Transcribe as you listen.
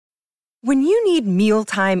When you need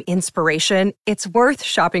mealtime inspiration, it's worth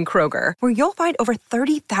shopping Kroger, where you'll find over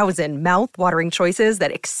 30,000 mouth-watering choices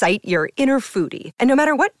that excite your inner foodie. And no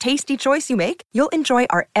matter what tasty choice you make, you'll enjoy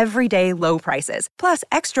our everyday low prices, plus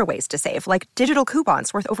extra ways to save, like digital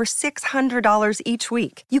coupons worth over $600 each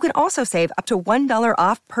week. You can also save up to $1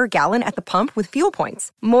 off per gallon at the pump with fuel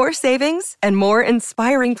points. More savings and more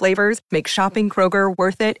inspiring flavors make shopping Kroger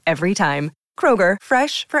worth it every time. Kroger,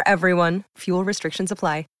 fresh for everyone. Fuel restrictions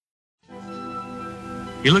apply.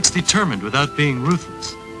 He looks determined without being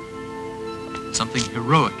ruthless. Something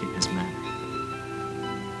heroic in his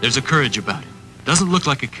manner. There's a courage about him. Doesn't look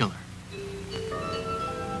like a killer.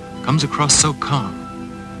 Comes across so calm.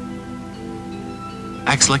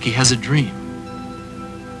 Acts like he has a dream.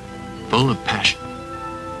 Full of passion.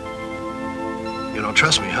 You don't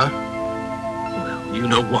trust me, huh? Well, you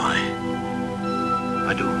know why.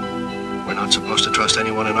 I do. We're not supposed to trust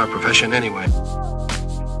anyone in our profession anyway.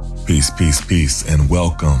 Peace, peace, peace, and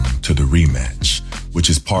welcome to The Rematch, which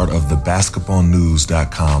is part of the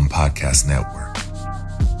basketballnews.com podcast network.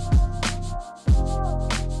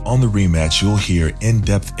 On The Rematch, you'll hear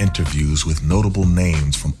in-depth interviews with notable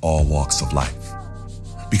names from all walks of life.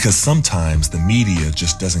 Because sometimes the media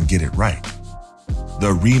just doesn't get it right.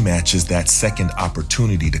 The Rematch is that second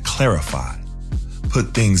opportunity to clarify,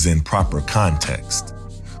 put things in proper context,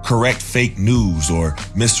 correct fake news or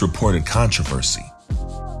misreported controversy.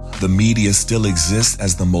 The media still exists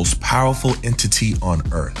as the most powerful entity on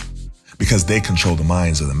earth because they control the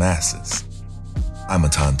minds of the masses. I'm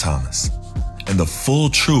Matan Thomas, and the full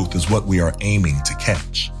truth is what we are aiming to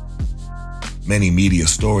catch. Many media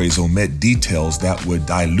stories omit details that would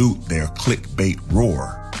dilute their clickbait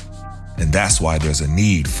roar, and that's why there's a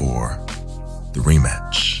need for the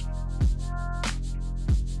rematch.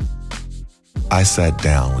 I sat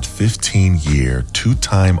down with 15-year,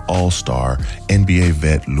 two-time All-Star NBA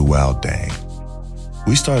vet Luol Deng.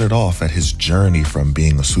 We started off at his journey from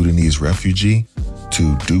being a Sudanese refugee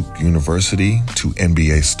to Duke University to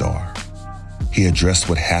NBA star. He addressed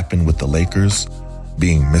what happened with the Lakers,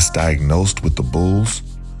 being misdiagnosed with the Bulls,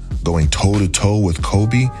 going toe-to-toe with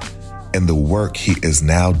Kobe, and the work he is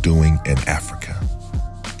now doing in Africa.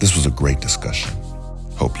 This was a great discussion.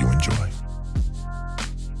 Hope you enjoy.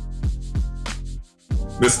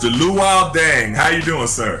 Mr. Luol Deng, how you doing,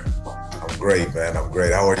 sir? I'm great, man. I'm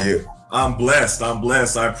great. How are you? I'm blessed.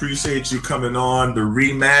 I appreciate you coming on The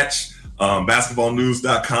Rematch,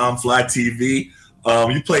 basketballnews.com, Fly TV.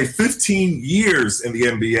 You played 15 years in the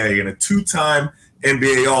NBA and a two-time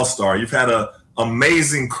NBA All-Star. You've had an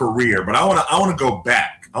amazing career, but I want to go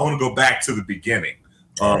back. I want to go back to the beginning,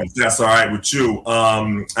 if that's all right with you. I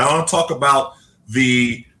want to talk about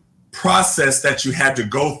the process that you had to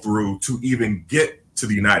go through to even get to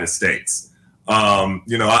the United States. I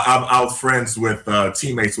was friends with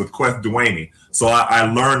teammates with Queth Duaney, so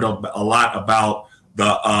I learned a lot about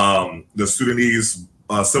the Sudanese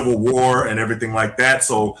Civil War and everything like that.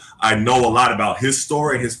 So I know a lot about his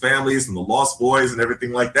story and his families and the Lost Boys and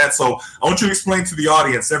everything like that. So I want you to explain to the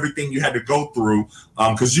audience everything you had to go through,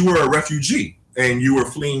 because you were a refugee and you were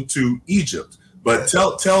fleeing to Egypt. But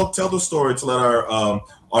tell the story to let our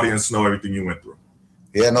audience know everything you went through.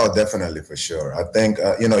 Yeah, no, definitely, for sure. I think,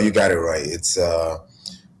 you got it right. It's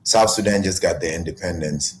South Sudan just got their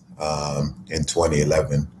independence in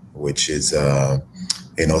 2011, which is,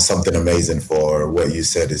 something amazing for what you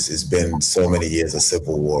said. It's been so many years of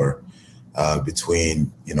civil war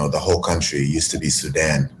between, the whole country. It used to be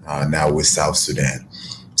Sudan, now we're South Sudan.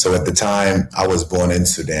 So at the time, I was born in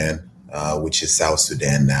Sudan, which is South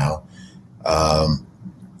Sudan now.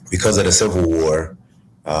 Because of the civil war,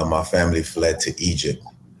 my family fled to Egypt,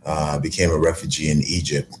 became a refugee in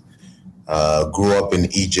Egypt, grew up in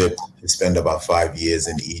Egypt, spent about 5 years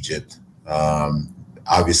in Egypt.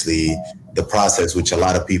 Obviously, the process, which a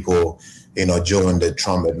lot of people, during the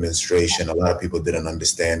Trump administration, a lot of people didn't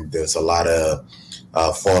understand. There's a lot of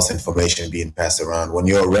false information being passed around. When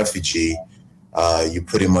you're a refugee, you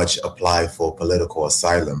pretty much apply for political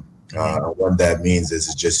asylum. What that means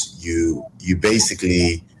is just you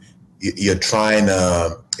basically, you're trying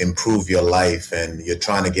to improve your life and you're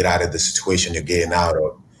trying to get out of the situation you're getting out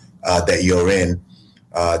of, that you're in,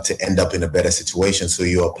 to end up in a better situation. So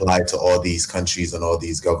you apply to all these countries and all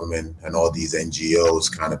these government and all these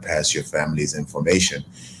NGOs, kind of pass your family's information.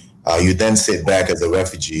 You then sit back as a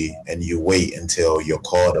refugee and you wait until you're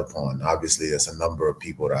called upon. Obviously, there's a number of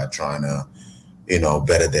people that are trying to,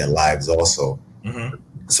 better their lives also. Mm-hmm.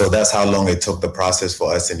 So that's how long it took the process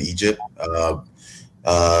for us in Egypt.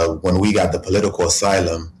 When we got the political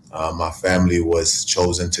asylum, my family was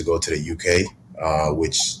chosen to go to the UK,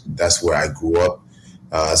 which that's where I grew up.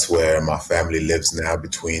 That's where my family lives now,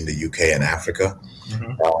 between the UK and Africa.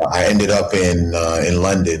 I ended up in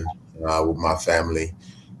London with my family.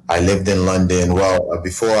 I lived in London. Well,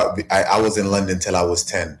 before I was in London till I was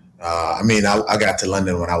 10. I got to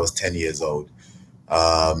London when I was 10 years old.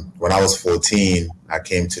 When I was 14, I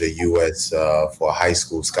came to the U.S. For a high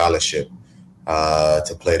school scholarship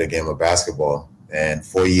to play the game of basketball. And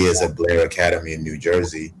 4 years at Blair Academy in New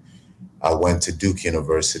Jersey. I went to Duke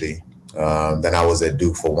University. Then I was at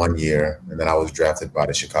Duke for 1 year, and then I was drafted by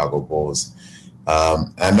the Chicago Bulls.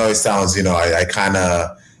 I know it sounds, I kind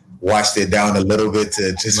of washed it down a little bit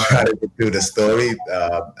to just try to get through the story.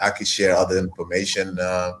 I could share other information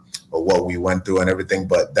of what we went through and everything,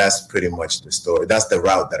 but that's pretty much the story. That's the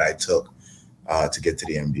route that I took to get to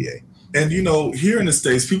the NBA. And, here in the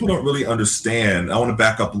States, people don't really understand. I want to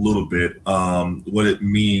back up a little bit, what it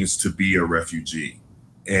means to be a refugee.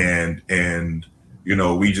 And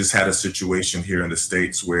we just had a situation here in the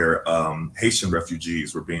States where Haitian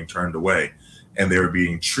refugees were being turned away, and they were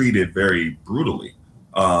being treated very brutally.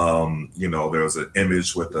 There was an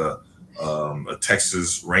image with a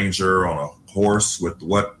Texas Ranger on a horse with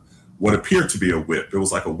what appeared to be a whip. It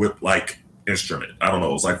was like a whip-like instrument. I don't know.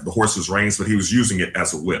 It was like the horse's reins, but he was using it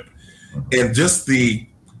as a whip. And just the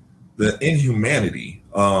inhumanity,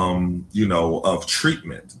 of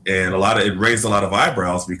treatment, and it raised a lot of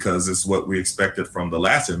eyebrows because it's what we expected from the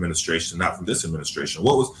last administration, not from this administration.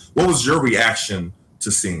 What was your reaction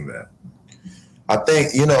to seeing that? I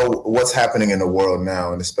think, what's happening in the world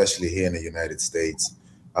now, and especially here in the United States,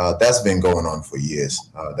 that's been going on for years.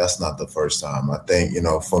 That's not the first time. I think,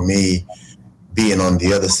 for me, being on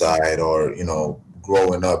the other side, or,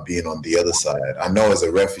 growing up being on the other side, I know as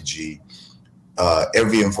a refugee,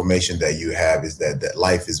 every information that you have is that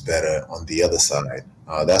life is better on the other side.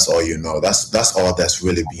 That's all you know. That's all that's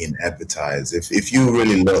really being advertised. If you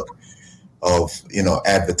really look of,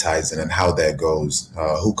 advertising and how that goes,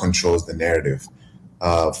 who controls the narrative,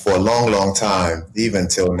 for a long, long time, even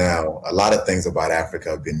till now, a lot of things about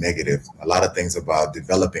Africa have been negative. A lot of things about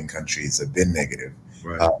developing countries have been negative.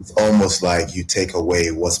 Right. It's almost like you take away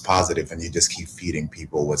what's positive and you just keep feeding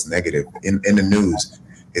people what's negative. In the news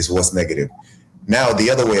is what's negative. Now, the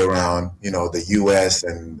other way around, the U.S.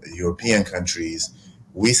 and European countries,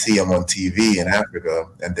 we see them on TV in Africa,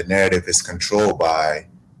 and the narrative is controlled by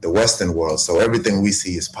the Western world. So everything we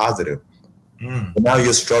see is positive. But now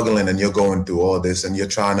you're struggling and you're going through all this, and you're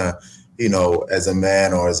trying to, as a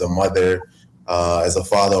man or as a mother, as a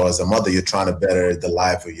father or as a mother, you're trying to better the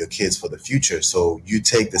life of your kids for the future. So you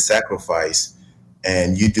take the sacrifice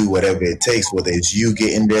and you do whatever it takes, whether it's you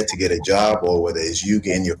getting there to get a job, or whether it's you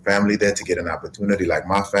getting your family there to get an opportunity, like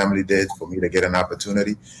my family did for me to get an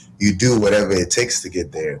opportunity. You do whatever it takes to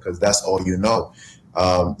get there, because that's all you know.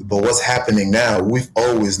 But what's happening now, we've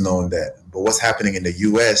always known that. But what's happening in the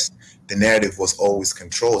U.S., the narrative was always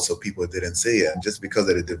controlled, so people didn't see it. And just because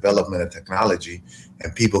of the development of technology,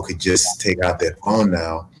 and people could just take out their phone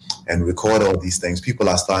now and record all these things, people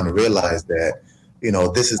are starting to realize that,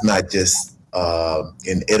 this is not just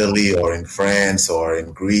in Italy or in France or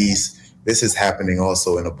in Greece. This is happening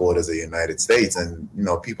also in the borders of the United States. And,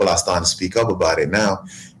 people are starting to speak up about it now.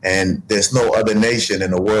 And there's no other nation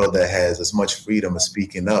in the world that has as much freedom of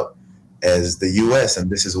speaking up as the U.S.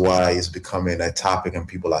 And this is why it's becoming a topic and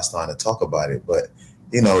people are starting to talk about it. But,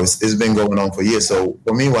 it's been going on for years. So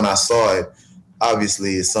for me, when I saw it,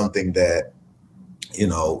 obviously it's something that,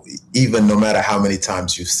 even no matter how many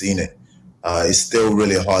times you've seen it, it's still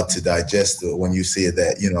really hard to digest when you see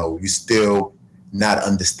that, you're still not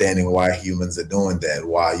understanding why humans are doing that,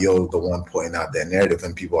 why you're the one pointing out that narrative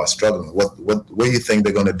and people are struggling. What do you think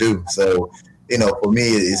they're going to do? So, for me,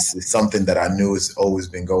 it's something that I knew has always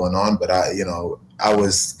been going on, but I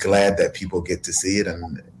was glad that people get to see it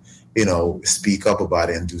and, speak up about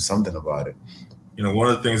it and do something about it. One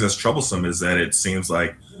of the things that's troublesome is that it seems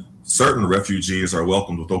like certain refugees are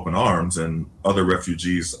welcomed with open arms and other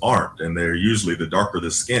refugees aren't. And they're usually, the darker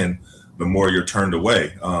the skin, the more you're turned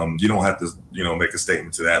away. You don't have to, make a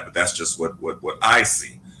statement to that, but that's just what I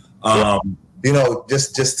see.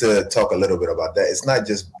 Just to talk a little bit about that, it's not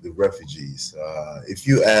just the refugees. If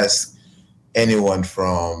you ask anyone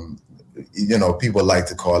from, people like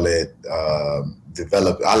to call it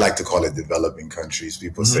I like to call it developing countries.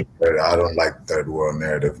 People say I don't like third world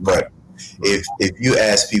narrative, but if you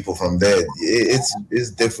ask people from there,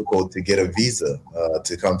 it's difficult to get a visa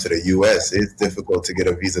to come to the U.S. It's difficult to get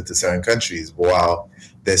a visa to certain countries. While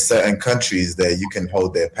there's certain countries that you can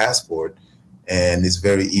hold their passport, and it's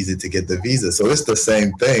very easy to get the visa. So it's the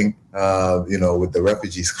same thing, with the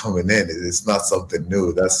refugees coming in. It's not something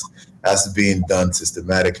new. That's being done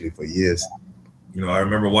systematically for years. I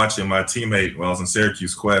remember watching my teammate while I was in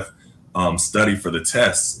Syracuse, Queth, study for the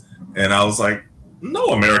tests, and I was like, no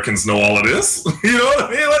Americans know all of this. You know what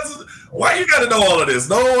I mean? Why you got to know all of this?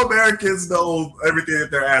 No Americans know everything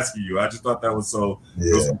that they're asking you. I just thought that was so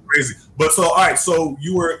crazy. But so, all right, so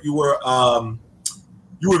you were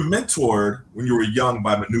mentored when you were young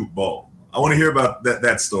by Manute Bol. I want to hear about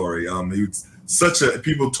that story. He was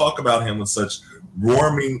people talk about him with such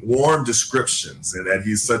warm descriptions, and that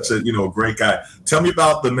he's such a great guy. Tell me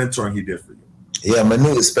about the mentoring he did for you. Yeah,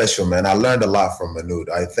 Manute is special, man. I learned a lot from Manute.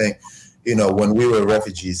 I think, when we were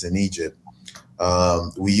refugees in Egypt,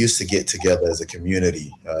 we used to get together as a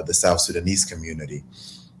community, the South Sudanese community.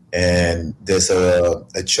 And there's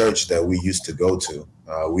a church that we used to go to.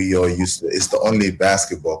 We all it's the only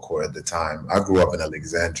basketball court at the time. I grew up in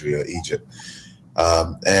Alexandria, Egypt.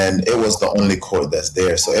 And it was the only court that's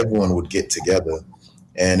there. So everyone would get together.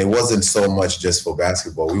 And it wasn't so much just for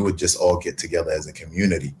basketball. We would just all get together as a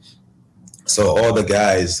community. So all the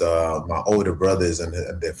guys, my older brothers and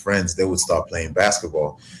their friends, they would start playing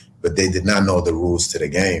basketball, but they did not know the rules to the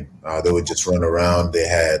game. They would just run around. They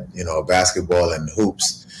had, basketball and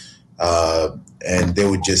hoops, and they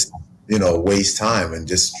would just, waste time and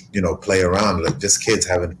just, play around, like just kids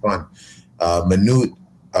having fun. Manute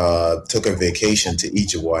took a vacation to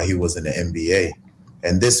Egypt while he was in the NBA.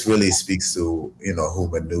 And this really speaks to, who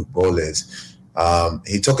Manute Bol is.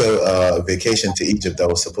 He took a vacation to Egypt that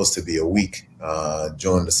was supposed to be a week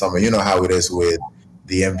during the summer. You know how it is with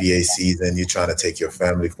the NBA season. You're trying to take your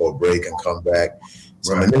family for a break and come back.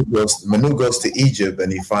 So right. Manute goes to Egypt,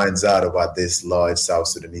 and he finds out about this large South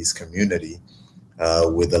Sudanese community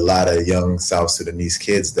with a lot of young South Sudanese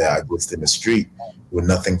kids that are just in the street with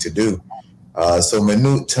nothing to do. So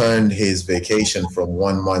Manute turned his vacation from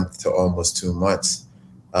 1 month to almost 2 months.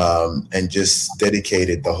 And just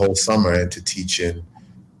dedicated the whole summer into teaching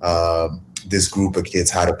this group of kids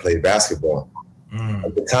how to play basketball.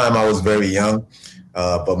 At the time, I was very young,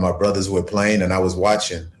 but my brothers were playing and I was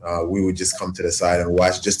watching. We would just come to the side and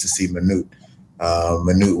watch just to see Manute.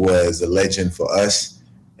 Manute was a legend for us,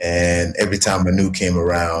 and every time Manute came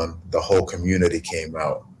around, the whole community came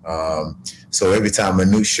out. So every time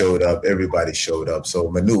Manute showed up, everybody showed up. So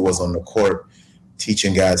Manute was on the court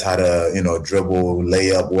teaching guys how to, dribble,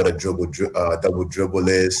 layup, what a double dribble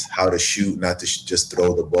is, how to shoot, not to just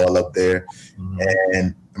throw the ball up there.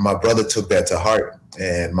 And my brother took that to heart.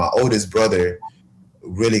 And my oldest brother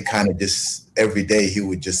really kind of just every day he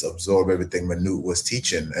would just absorb everything Manute was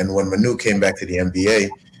teaching. And when Manute came back to the NBA,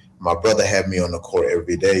 my brother had me on the court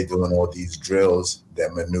every day doing all these drills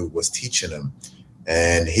that Manute was teaching him.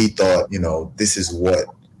 And he thought, this is what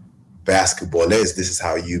basketball is. This is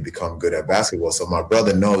how you become good at basketball. So my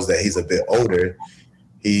brother knows that he's a bit older.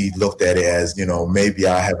 He looked at it as, maybe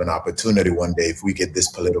I have an opportunity one day if we get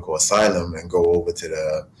this political asylum and go over to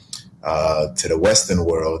the Western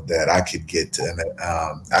world, that I could get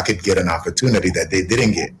an opportunity that they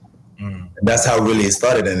didn't get. And that's how really it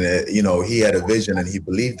started. And he had a vision and he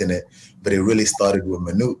believed in it, but it really started with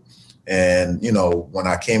Manute. And when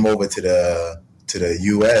I came over to the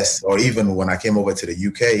US, or even when I came over to the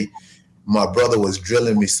UK, my brother was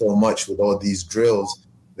drilling me so much with all these drills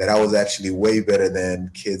that I was actually way better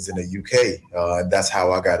than kids in the UK. And that's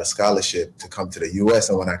how I got a scholarship to come to the US.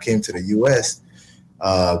 And when I came to the US,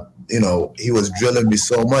 he was drilling me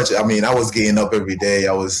so much. I mean, I was getting up every day.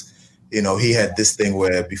 I was, he had this thing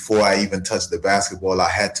where before I even touched the basketball, I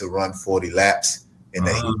had to run 40 laps in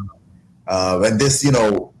the heat. And this,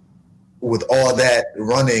 with all that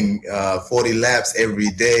running 40 laps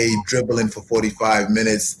every day, dribbling for 45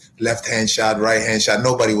 minutes, left-hand shot, right-hand shot.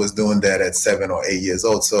 Nobody was doing that at 7 or 8 years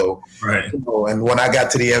old. So, right. And when I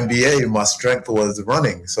got to the NBA, my strength was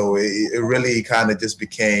running. So it really kind of just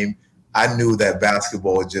became, I knew that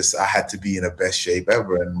basketball I had to be in the best shape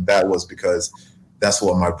ever. And that was because that's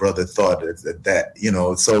what my brother thought that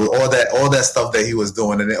so all that stuff that he was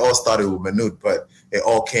doing, and it all started with Manute, but it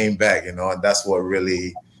all came back, and that's what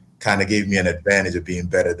really kind of gave me an advantage of being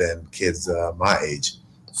better than kids my age.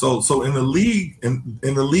 So in the league, in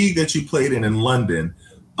the league that you played in London,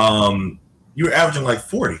 you were averaging like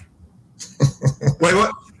 40. Wait,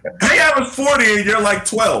 what? How you average 40 and you're like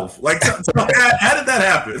 12? Like, how did that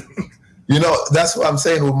happen? That's what I'm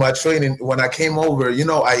saying with my training. When I came over,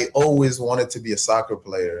 I always wanted to be a soccer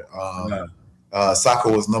player.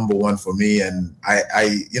 Soccer was number one for me. And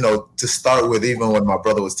I to start with, even when my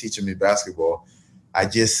brother was teaching me basketball,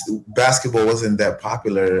 basketball wasn't that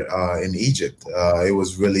popular in Egypt. It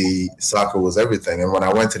was really, soccer was everything. And when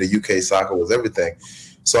I went to the UK, soccer was everything.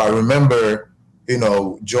 So I remember,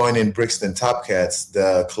 joining Brixton Topcats,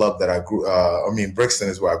 the club that I grew, Brixton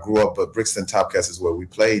is where I grew up, but Brixton Topcats is where we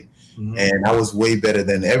played. and I was way better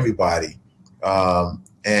than everybody.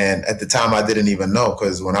 And at the time, I didn't even know,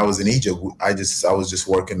 because when I was in Egypt, I was just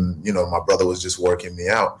working. My brother was just working me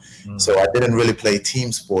out, so I didn't really play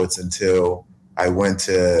team sports until I went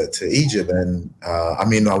to Egypt, and I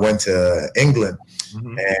went to England.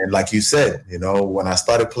 And like you said, when I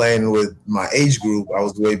started playing with my age group, I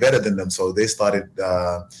was way better than them. So they started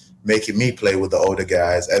making me play with the older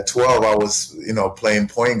guys. At 12, I was, playing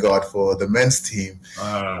point guard for the men's team.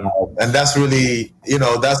 And that's really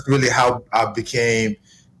how I became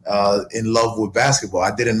in love with basketball.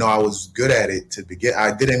 I didn't know I was good at it to begin.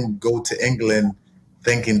 I didn't go to England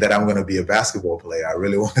thinking that I'm going to be a basketball player. I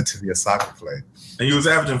really wanted to be a soccer player. And you was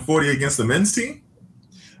averaging 40 against the men's team?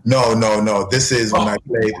 No. This is when I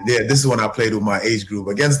played. Yeah, this is when I played with my age group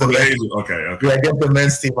against the men's team. Okay. Yeah, against the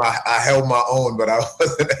men's team, I held my own, but I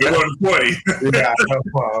wasn't. You wasn't 40. Yeah, I held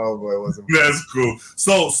my own, but it wasn't. That's cool.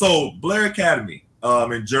 So Blair Academy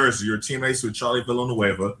in Jersey, your teammates with Charlie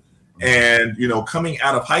Villanueva, and coming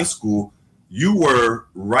out of high school, you were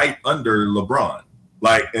right under LeBron,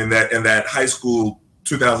 like in that high school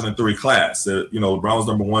 2003 class. LeBron was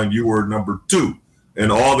number 1, you were number 2. And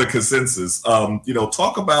all the consensus,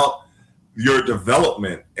 talk about your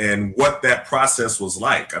development and what that process was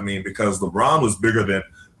like. I mean, because LeBron was bigger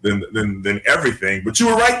than everything, but you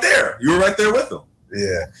were right there. You were right there with him.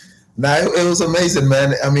 Yeah. No, it was amazing,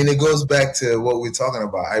 man. I mean, it goes back to what we're talking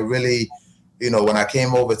about. I really, when I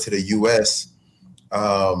came over to the U.S.,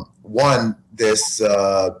 there's,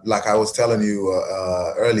 like I was telling you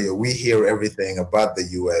earlier, we hear everything about the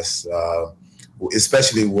U.S.,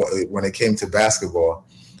 especially when it came to basketball.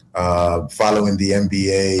 Following the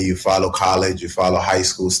NBA, you follow college, you follow high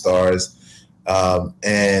school stars.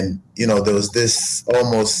 And, there was this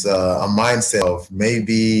almost a mindset of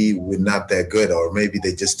maybe we're not that good, or maybe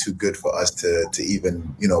they're just too good for us to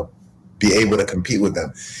even, be able to compete with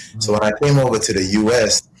them. So when I came over to the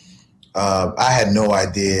U.S., I had no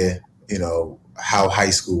idea, how high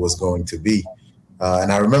school was going to be.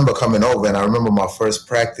 And I remember coming over, and I remember my first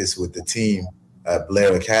practice with the team at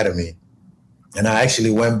Blair Academy. And I actually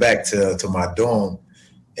went back to my dorm,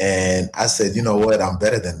 and I said, you know what, I'm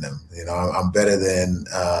better than them. I'm better than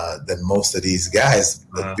most of these guys.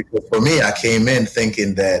 Because for me, I came in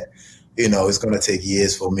thinking that, it's going to take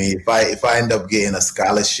years for me. If I end up getting a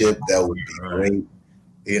scholarship, that would be great.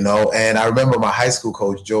 And I remember my high school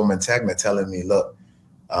coach, Joe Montagna, telling me, look,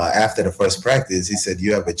 after the first practice, he said,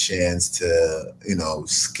 you have a chance to,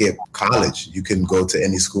 skip college. You can go to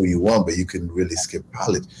any school you want, but you can really skip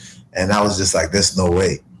college. And I was just like, there's no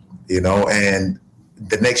way, And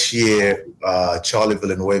the next year, Charlie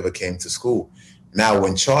Villanueva came to school. Now,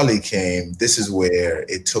 when Charlie came, this is where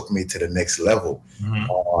it took me to the next level.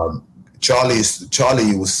 Charlie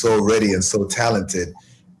was so ready and so talented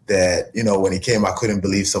that, when he came, I couldn't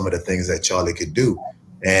believe some of the things that Charlie could do.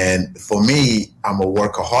 And for me, I'm a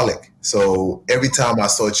workaholic. So every time I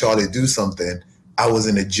saw Charlie do something, I was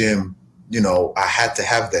in the gym, I had to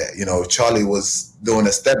have that. Charlie was doing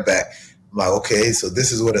a step back. I'm like, okay, so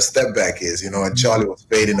this is what a step back is, and Charlie was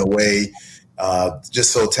fading away,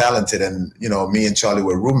 just so talented. And, me and Charlie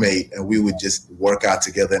were roommate, and we would just work out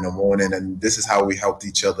together in the morning. And this is how we helped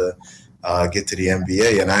each other get to the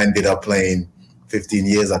NBA. And I ended up playing 15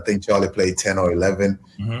 years. I think Charlie played 10 or 11.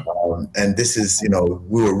 And this is,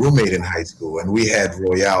 we were roommate in high school, and we had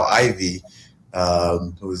Royale Ivy,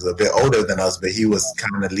 who was a bit older than us, but he was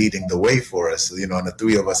kind of leading the way for us. So, and the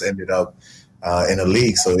three of us ended up in a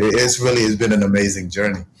league. So it's been an amazing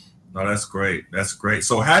journey. No, that's great. That's great.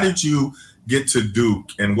 So how did you get to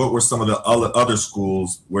Duke, and what were some of the other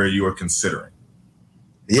schools where you were considering?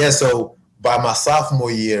 Yeah, so by my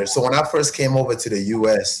sophomore year, so when I first came over to the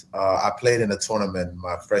U.S., I played in a tournament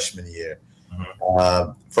my freshman year.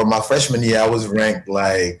 From my freshman year, I was ranked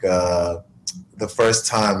the first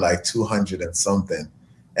time 200 and something.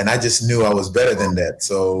 And I just knew I was better than that.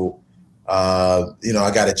 So, I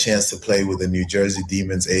got a chance to play with the New Jersey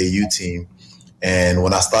Demons AAU team. And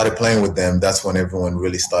when I started playing with them, that's when everyone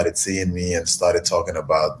really started seeing me and started talking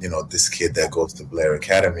about, this kid that goes to Blair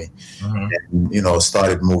Academy, and,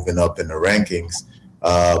 started moving up in the rankings.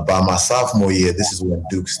 By my sophomore year, this is when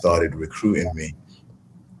Duke started recruiting me.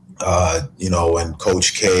 And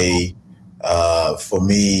Coach K, for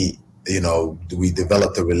me, we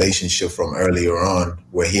developed a relationship from earlier on,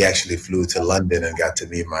 where he actually flew to London and got to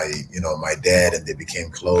meet my dad, and they became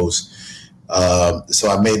close. So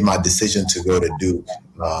I made my decision to go to Duke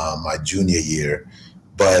my junior year,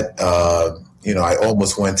 but I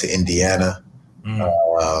almost went to Indiana.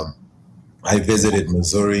 I visited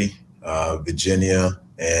Missouri, Virginia,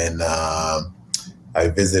 and I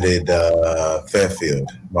visited Fairfield.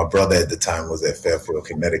 My brother at the time was at Fairfield,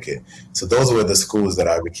 Connecticut. So those were the schools that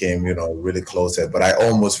I became, really close at. But I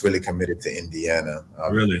almost really committed to Indiana.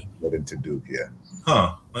 Really? Committed to Duke, yeah.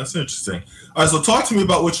 Huh. That's interesting. All right, so talk to me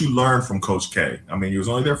about what you learned from Coach K. I mean, he was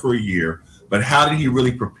only there for a year, but how did he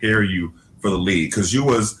really prepare you for the league? Because you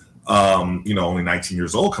was, only 19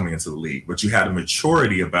 years old coming into the league, but you had a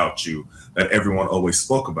maturity about you that everyone always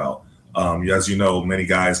spoke about. As you know, many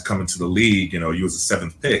guys come into the league, you was a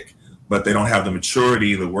seventh pick, but they don't have the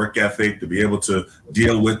maturity, the work ethic to be able to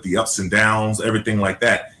deal with the ups and downs, everything like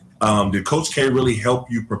that. Did Coach K really help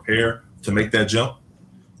you prepare to make that jump?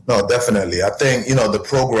 No, definitely. I think, the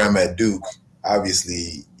program at Duke,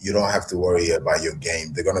 obviously, you don't have to worry about your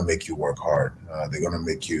game. They're going to make you work hard. They're going to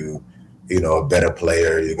make you, a better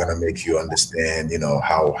player. You're going to make you understand,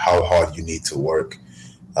 how hard you need to work.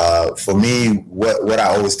 For me, what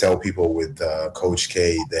I always tell people with Coach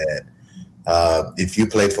K, that if you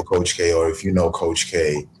played for Coach K or if you know Coach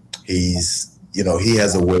K, he's, he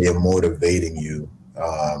has a way of motivating you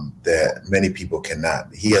that many people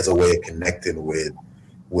cannot. He has a way of connecting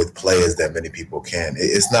with players that many people can.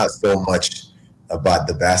 It's not so much about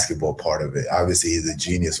the basketball part of it. Obviously, he's a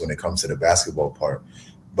genius when it comes to the basketball part.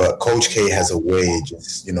 But Coach K has a way of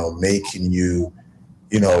just, making you,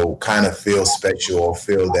 kind of feel special or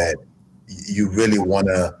feel that you really want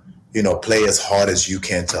to, play as hard as you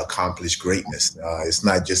can to accomplish greatness. It's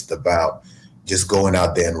not just about just going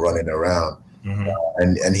out there and running around. Mm-hmm.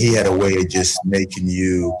 And he had a way of just making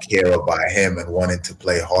you care about him and wanting to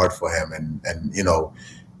play hard for him. And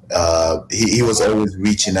he was always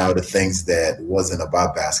reaching out to things that wasn't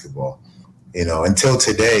about basketball. Until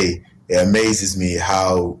today, it amazes me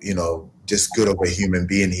how, just good of a human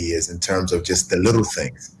being he is in terms of just the little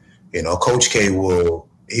things. Coach K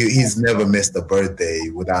he's never missed a birthday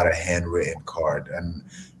without a handwritten card. And,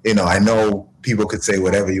 I know people could say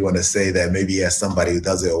whatever you want to say, that maybe he has somebody who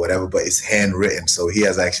does it or whatever, but it's handwritten. So he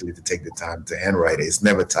has actually to take the time to handwrite it. It's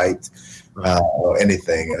never typed or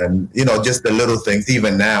anything. And, just the little things.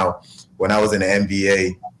 Even now, when I was in the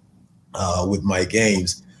NBA with my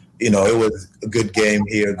games, it was a good game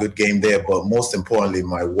here, a good game there. But most importantly,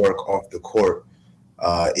 my work off the court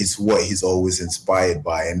is what he's always inspired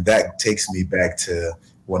by. And that takes me back to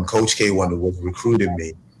when Coach K was recruiting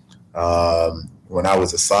me. When I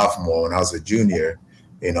was a sophomore, when I was a junior,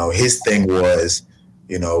 his thing was,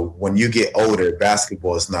 when you get older,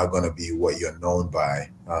 basketball is not going to be what you're known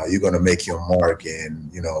by. You're going to make your mark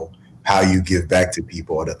in, how you give back to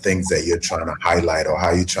people or the things that you're trying to highlight or how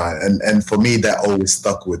you try. And for me, that always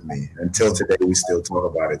stuck with me. Until today, we still talk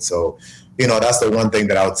about it. So, that's the one thing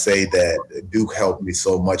that I would say that Duke helped me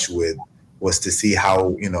so much with, was to see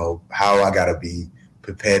how, how I got to be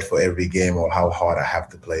prepared for every game or how hard I have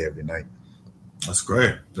to play every night. That's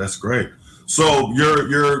great. That's great. So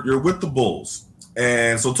you're with the Bulls.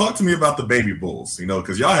 And so talk to me about the baby Bulls,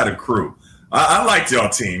 because y'all had a crew. I liked y'all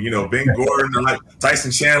team, Ben Gordon, I like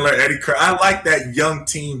Tyson Chandler, Eddie Kerr. I like that young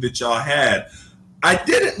team that y'all had. I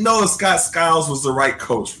didn't know Scott Skiles was the right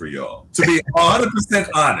coach for y'all, to be 100%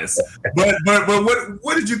 honest. But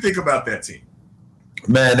what did you think about that team?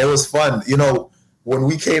 Man, it was fun. When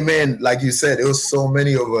we came in, like you said, it was so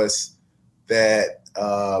many of us that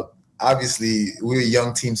obviously we were a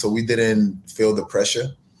young team, so we didn't feel the pressure.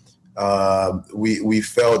 We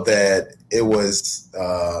felt that it was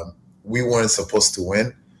we weren't supposed to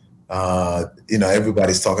win.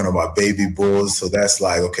 Everybody's talking about baby Bulls, so that's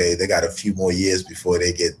like, okay, they got a few more years before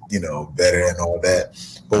they get, better and all that.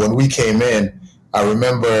 But when we came in, I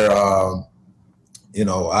remember,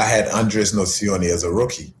 I had Andres Nocioni as a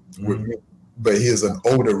rookie, but he is an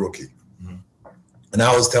older rookie. Mm-hmm. And I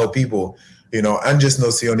always tell people, Andres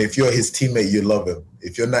Nocioni, if you're his teammate, you love him.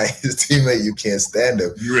 If you're not his teammate, you can't stand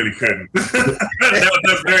him. You really couldn't.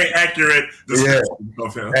 That's very accurate. Yeah.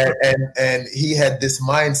 And he had this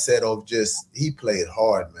mindset of he played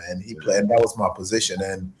hard, man. He played, and that was my position.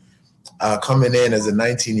 And coming in as a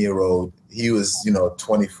 19-year-old, he was,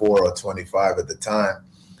 24 or 25 at the time.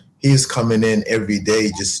 He was coming in every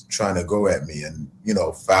day just trying to go at me and,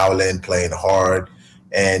 fouling, playing hard.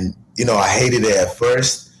 And, I hated it at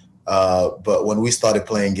first. But when we started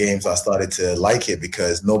playing games, I started to like it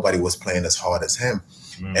because nobody was playing as hard as him.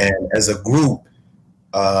 Mm. And as a group,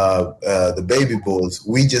 the Baby Bulls,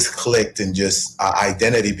 we just clicked and our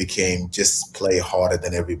identity became just play harder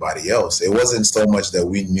than everybody else. It wasn't so much that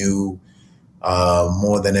we knew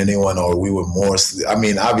more than anyone or we were more. I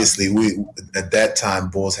mean, obviously, we at that time,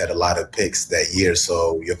 Bulls had a lot of picks that year,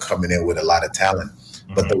 so you're coming in with a lot of talent.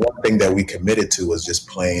 Mm-hmm. But the one thing that we committed to was just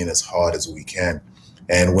playing as hard as we can.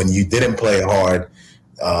 And when you didn't play hard,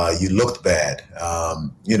 you looked bad.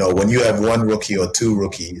 When you have one rookie or two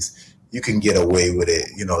rookies, you can get away with it.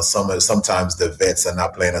 Sometimes the vets are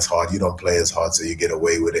not playing as hard. You don't play as hard, so you get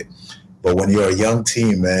away with it. But when you're a young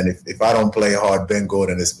team, man, if I don't play hard, Ben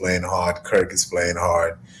Gordon is playing hard, Kirk is playing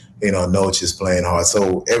hard, Noach is playing hard.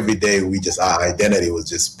 So every day our identity was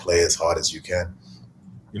just play as hard as you can.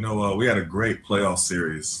 We had a great playoff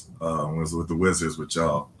series. Was with the Wizards with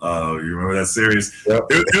y'all. You remember that series? Yep.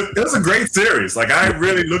 It was a great series. Like, I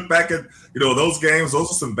really look back at, those games.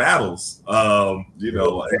 Those are some battles.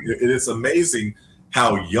 It's amazing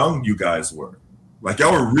how young you guys were. Like,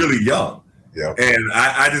 y'all were really young. Yeah. And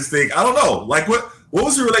I just think, I don't know, like, what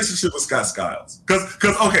was your relationship with Scott Skiles? Because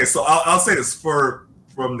okay, so I'll say this,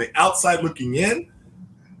 from the outside looking in,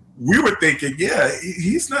 we were thinking, yeah,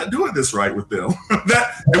 he's not doing this right with them. And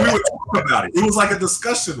we were talking about it. It was like a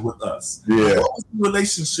discussion with us. Yeah. What was the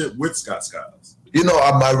relationship with Scott Skiles?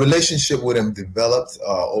 My relationship with him developed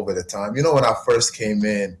over the time. When I first came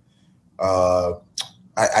in,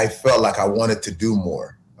 I felt like I wanted to do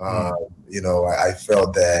more. I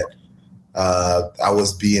felt that I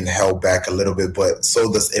was being held back a little bit, but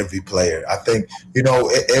so does every player. I think,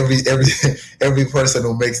 every person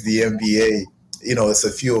who makes the NBA, it's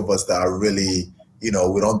a few of us that are really, we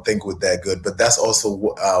don't think we're that good, but that's also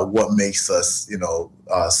what makes us,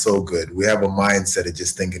 so good. We have a mindset of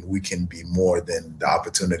just thinking we can be more than the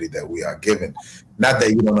opportunity that we are given. Not that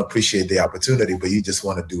you don't appreciate the opportunity, but you just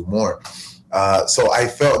want to do more. So I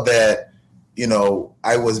felt that,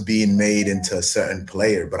 I was being made into a certain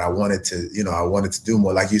player, but I wanted to do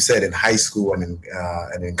more. Like you said, in high school and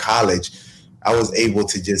in college, I was able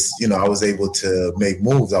to just, I was able to make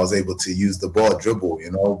moves. I was able to use the ball, dribble,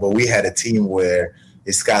 but we had a team where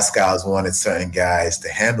Scott Skiles wanted certain guys to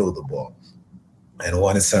handle the ball and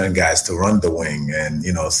wanted certain guys to run the wing and,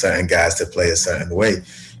 certain guys to play a certain way.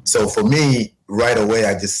 So for me, right away,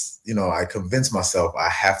 I just, I convinced myself I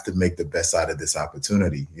have to make the best out of this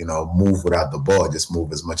opportunity, move without the ball, just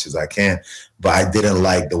move as much as I can. But I didn't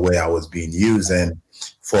like the way I was being used. And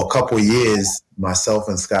for a couple of years, myself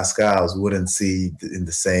and Scott Skiles wouldn't see in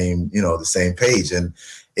the same page. And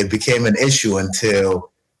it became an issue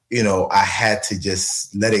until, I had to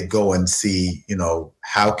just let it go and see,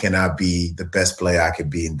 how can I be the best player I could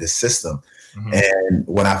be in this system? Mm-hmm. And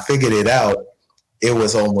when I figured it out, it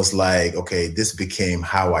was almost like, okay, this became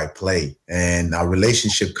how I play. And our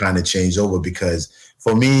relationship kind of changed over because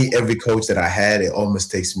for me, every coach that I had, it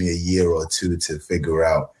almost takes me a year or two to figure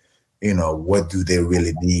out, what do they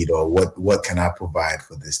really need or what can I provide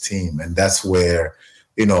for this team? And that's where,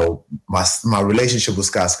 my relationship with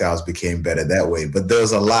Scott Skiles became better that way. But there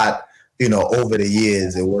was a lot, over the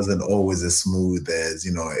years, it wasn't always as smooth as,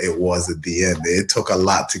 it was at the end. It took a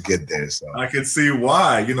lot to get there. So I can see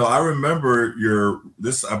why. I remember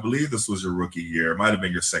I believe this was your rookie year. It might have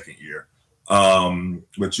been your second year.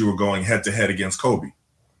 But you were going head to head against Kobe.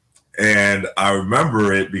 And I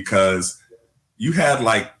remember it because you had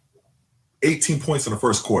like 18 points in the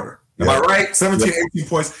first quarter. Am I right? 17, 18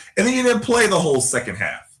 points. And then you didn't play the whole second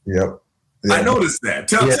half. Yep. I noticed that.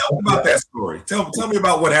 Tell me about that story. Tell me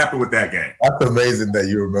about what happened with that game. That's amazing that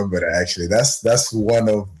you remember that. Actually, that's one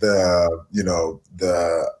of the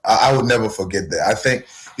I would never forget that. I think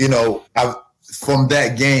from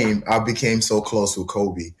that game I became so close with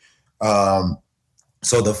Kobe.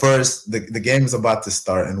 So the game is about to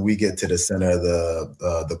start and we get to the center of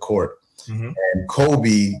the court, mm-hmm. and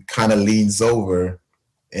Kobe kind of leans over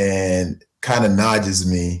and kind of nudges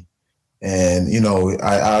me. And,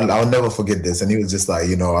 I'll never forget this. And he was just like,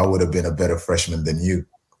 I would have been a better freshman than you.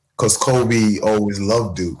 Because Kobe always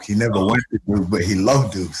loved Duke. He never went to Duke, but he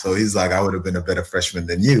loved Duke. So he's like, I would have been a better freshman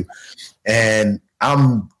than you. And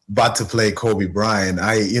I'm about to play Kobe Bryant.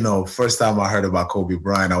 First time I heard about Kobe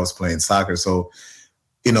Bryant, I was playing soccer. So,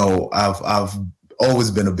 I've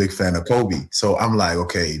always been a big fan of Kobe. So I'm like,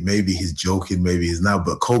 okay, maybe he's joking, maybe he's not.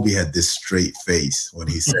 But Kobe had this straight face when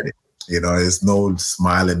he said it. There's no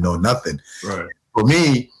smiling, no nothing. Right. For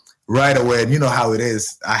me, right away, and you know how it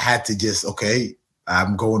is, I had to just, okay,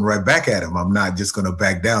 I'm going right back at him. I'm not just going to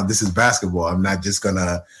back down. This is basketball. I'm not just going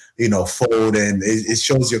to, fold, and it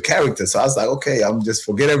shows your character. So I was like, okay, I'm just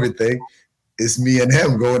forget everything. It's me and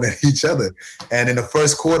him going at each other. And in the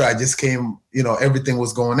first quarter, I just came, everything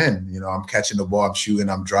was going in. I'm catching the ball, I'm shooting,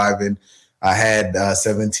 I'm driving. I had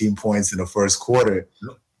 17 points in the first quarter.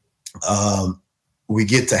 We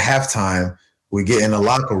get to halftime, we get in the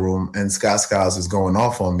locker room, and Scott Skiles is going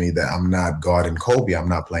off on me that I'm not guarding Kobe, I'm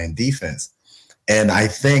not playing defense. And I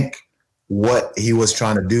think what he was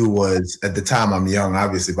trying to do was, at the time I'm young,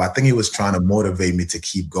 obviously, but I think he was trying to motivate me to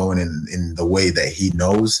keep going in the way that he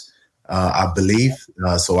knows I believe.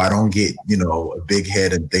 So I don't get, a big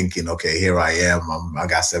head and thinking, okay, here I am. I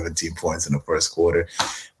got 17 points in the first quarter.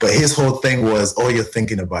 But his whole thing was, all you're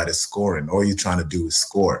thinking about is scoring. All you're trying to do is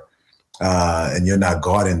score. And you're not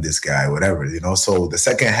guarding this guy, whatever, So the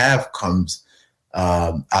second half comes.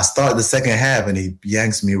 I start the second half and he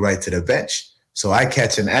yanks me right to the bench. So I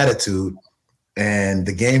catch an attitude and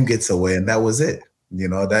the game gets away, and that was it.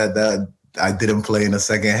 That I didn't play in the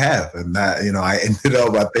second half, and that, I ended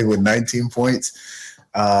up, I think, with 19 points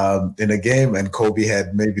in a game, and Kobe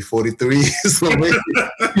had maybe 43. So maybe,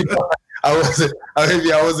 I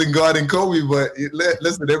wasn't guarding Kobe, but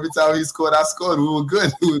listen, every time he scored, I scored. We were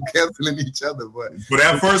good. We were canceling each other. But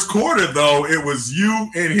that first quarter, though, it was you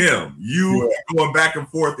and him. Going back and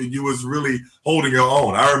forth, and you was really holding your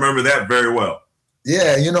own. I remember that very well.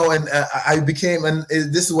 Yeah, and I became, and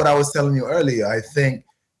this is what I was telling you earlier. I think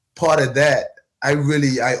part of that, I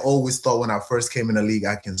always thought when I first came in the league,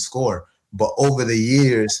 I can score. But over the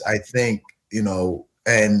years, I think,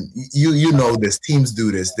 and you know this, teams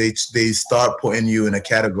do this. They start putting you in a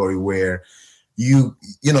category where you're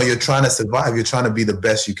trying to survive. You're trying to be the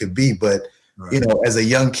best you could be. But, right. As a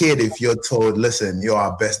young kid, if you're told, listen, you're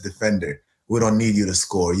our best defender, we don't need you to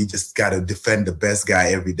score. You just got to defend the best guy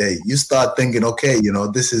every day. You start thinking, okay,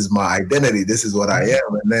 this is my identity. This is what I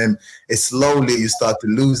am. And then slowly you start to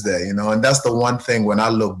lose that, and that's the one thing when I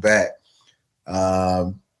look back,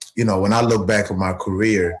 when I look back at my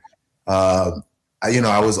career, I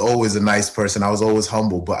was always a nice person. I was always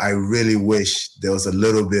humble, but I really wish there was a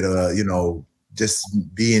little bit of, just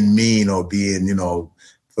being mean or being,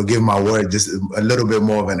 forgive my word, just a little bit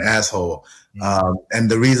more of an asshole.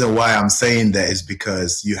 And the reason why I'm saying that is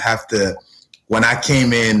because you have to, when I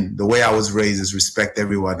came in, the way I was raised is respect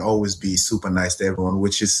everyone, always be super nice to everyone,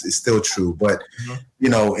 which is still true. But,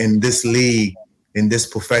 in this league, in this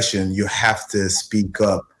profession, you have to speak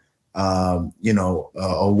up, or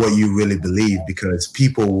what you really believe, because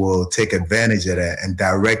people will take advantage of that and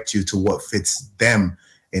direct you to what fits them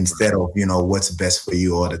instead of, what's best for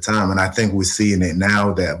you all the time. And I think we're seeing it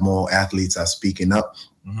now that more athletes are speaking up.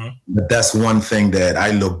 Mm-hmm. But that's one thing that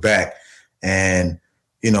I look back and,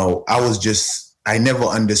 I never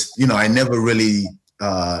understood, I never really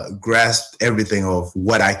grasped everything of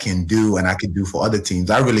what I can do and I can do for other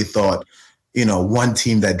teams. I really thought, one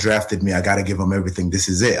team that drafted me, I got to give them everything. This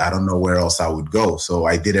is it. I don't know where else I would go. So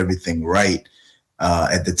I did everything right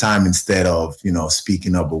at the time instead of,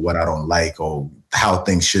 speaking up with what I don't like or how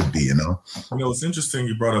things should be, It's interesting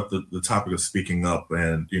you brought up the topic of speaking up.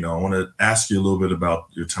 And, I want to ask you a little bit about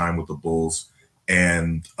your time with the Bulls.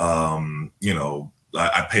 And,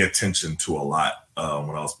 I pay attention to a lot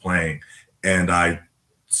when I was playing. And I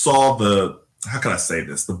saw how can I say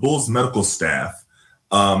this? The Bulls medical staff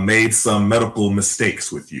made some medical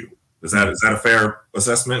mistakes with you. Is that a fair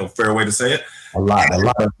assessment, a fair way to say it? A lot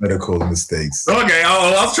of medical mistakes. Okay,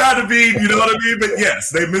 I was trying to be, you know what I mean? But yes,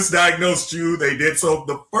 they misdiagnosed you. They did. So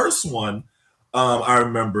the first one, I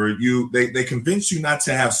remember they convinced you not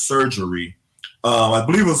to have surgery. I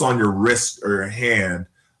believe it was on your wrist or your hand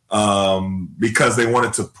because they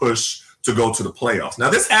wanted to push to go to the playoffs. Now,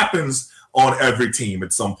 this happens on every team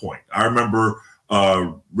at some point. I remember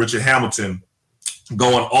Richard Hamilton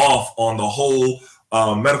going off on the whole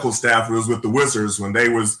medical staff who was with the Wizards when they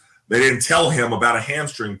didn't tell him about a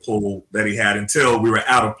hamstring pull that he had until we were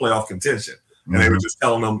out of playoff contention. And they were just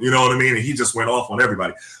telling him, you know what I mean? And he just went off on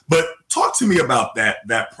everybody. But talk to me about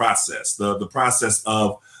that process, the process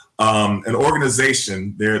of an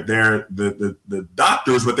organization. They're the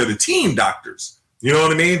doctors, but they're the team doctors. You know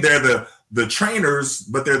what I mean? They're the trainers,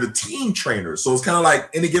 but they're the team trainers. So it's kind of like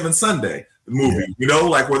Any Given Sunday, the movie,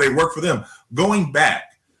 like where they work for them. Going back,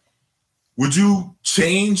 would you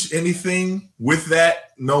change anything with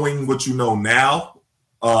that, knowing what you know now?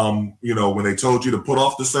 When they told you to put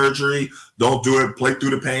off the surgery, don't do it, play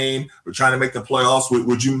through the pain, we're trying to make the playoffs.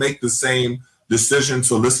 Would you make the same decision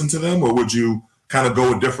to listen to them, or would you kind of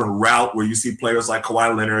go a different route where you see players like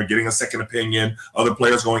Kawhi Leonard getting a second opinion, other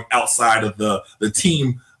players going outside of the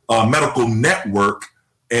team medical network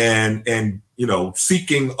and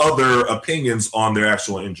seeking other opinions on their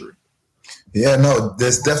actual injury? Yeah, no,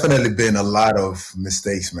 there's definitely been a lot of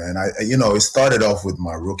mistakes, man. It started off with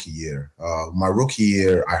my rookie year. My rookie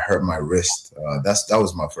year, I hurt my wrist. That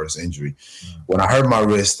was my first injury. When I hurt my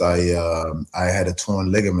wrist, I had a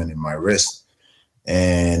torn ligament in my wrist,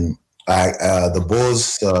 and the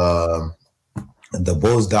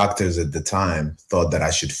Bulls doctors at the time thought that I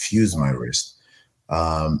should fuse my wrist.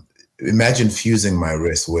 Imagine fusing my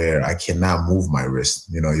wrist where I cannot move my wrist.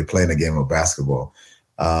 You're playing a game of basketball.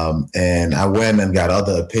 And I went and got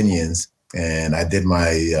other opinions, and I did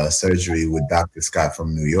my surgery with Dr. Scott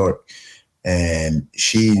from New York. And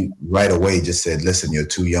she right away just said, listen, you're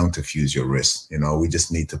too young to fuse your wrist. We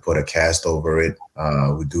just need to put a cast over it.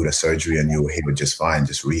 We do the surgery and you'll heal just fine.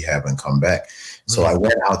 Just rehab and come back. So I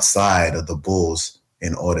went outside of the Bulls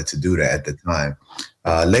in order to do that at the time.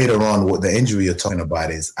 Later on, what the injury you're talking about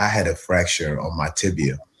is I had a fracture on my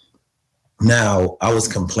tibia. Now, I was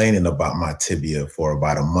complaining about my tibia for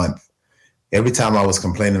about a month. Every time I was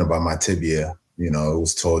complaining about my tibia, it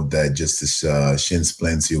was told that just this shin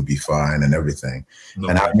splints, you'll be fine and everything. Okay.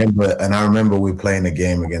 And I remember we playing a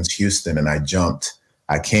game against Houston, and I jumped.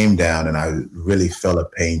 I came down, and I really felt a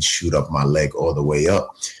pain shoot up my leg all the way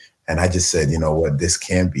up. And I just said, you know what, this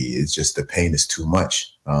can't be. It's just the pain is too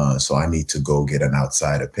much. So I need to go get an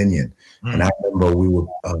outside opinion. And I remember we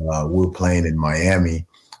were playing in Miami,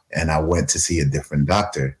 and I went to see a different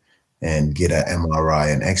doctor and get an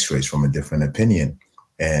MRI and x-rays from a different opinion.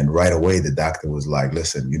 And right away, the doctor was like,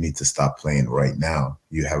 listen, you need to stop playing right now.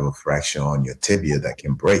 You have a fracture on your tibia that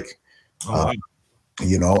can break. And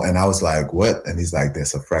I was like, what? And he's like,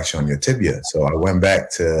 there's a fracture on your tibia. So I went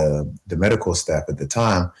back to the medical staff at the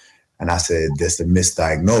time, and I said, there's a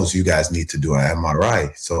misdiagnosis. You guys need to do an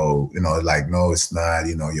MRI. So, like, no, it's not,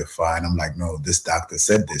 you're fine. I'm like, no, this doctor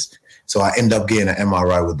said this. So I end up getting an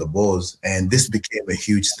MRI with the Bulls, and this became a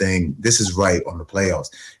huge thing. This is right on the playoffs.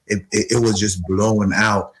 It was just blowing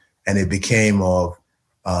out, and it became of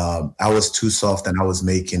I was too soft and I was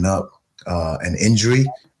making up an injury.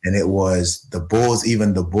 And it was the Bulls,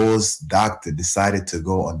 even the Bulls doctor decided to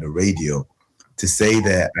go on the radio to say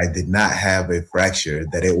that I did not have a fracture,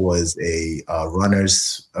 that it was a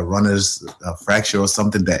runner's fracture or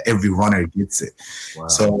something, that every runner gets it. Wow.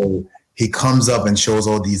 So he comes up and shows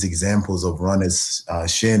all these examples of runners'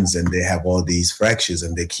 shins, and they have all these fractures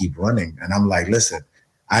and they keep running. And I'm like, listen,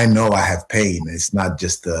 I know I have pain. It's not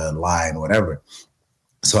just a line or whatever.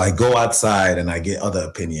 So I go outside and I get other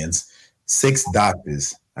opinions. 6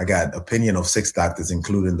 doctors. I got opinion of 6 doctors,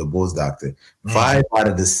 including the Bulls doctor. 5 out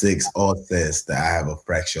of the 6 all says that I have a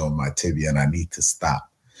fracture on my tibia and I need to stop.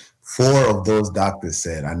 4 of those doctors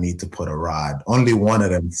said I need to put a rod. Only one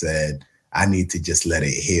of them said I need to just let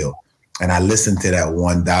it heal. And I listened to that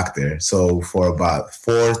one doctor. So for about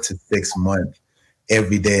 4 to 6 months,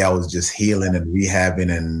 every day I was just healing and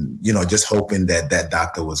rehabbing and, just hoping that that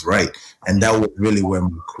doctor was right. And that was really where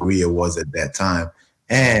my career was at that time.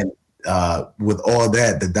 And with all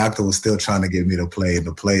that, the doctor was still trying to get me to play in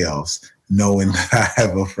the playoffs, knowing that I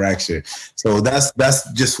have a fracture. So that's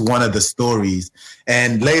just one of the stories.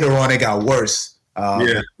 And later on, it got worse.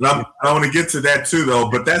 I want to get to that too, though.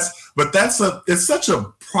 But it's such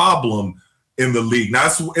a problem in the league. Now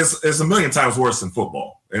it's a million times worse than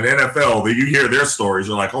football. In the NFL, that you hear their stories,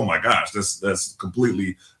 you're like, oh my gosh, that's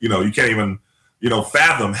completely, you can't even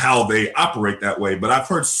fathom how they operate that way. But I've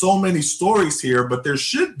heard so many stories here, but there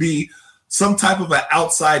should be some type of an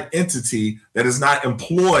outside entity that is not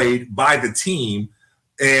employed by the team,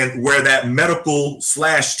 and where that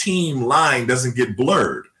medical/team line doesn't get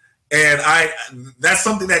blurred. And that's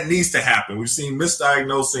something that needs to happen. We've seen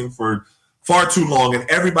misdiagnosing for far too long, and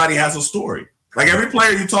everybody has a story. Like every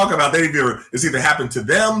player you talk about, it's either happened to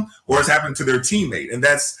them or it's happened to their teammate. And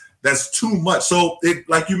that's too much. So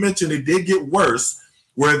like you mentioned, it did get worse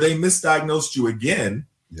where they misdiagnosed you again.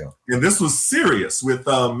 Yeah. And this was serious with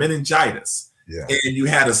meningitis. Yeah. And you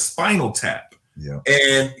had a spinal tap. Yeah.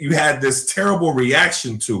 And you had this terrible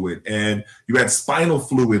reaction to it. And you had spinal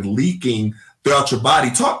fluid leaking throughout your body.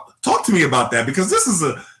 Talk to me about that, because this is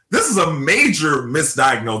a major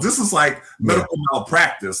misdiagnosis. This is like medical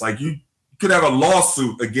malpractice. Like you could have a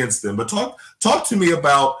lawsuit against them. But talk to me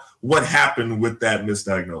about what happened with that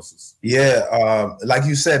misdiagnosis. Yeah, like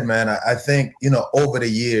you said, man, I think, over the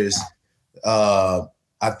years,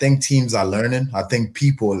 I think teams are learning. I think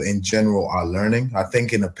people in general are learning. I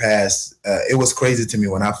think in the past, it was crazy to me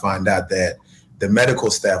when I found out that the medical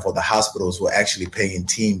staff or the hospitals were actually paying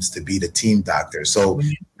teams to be the team doctor. So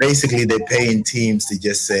basically they're paying teams to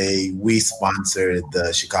just say, we sponsor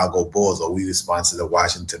the Chicago Bulls or we sponsor the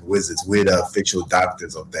Washington Wizards. We're the official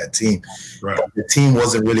doctors of that team. Right. But the team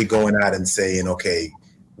wasn't really going out and saying, okay,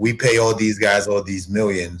 we pay all these guys all these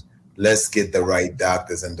millions. Let's get the right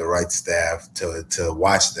doctors and the right staff to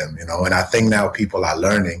watch them, And I think now people are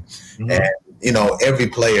learning. Mm-hmm. And every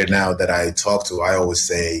player now that I talk to, I always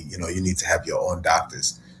say, you need to have your own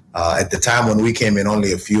doctors. At the time when we came in,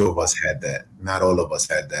 only a few of us had that. Not all of us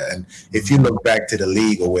had that. And if you look back to the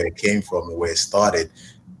league or where it came from and where it started,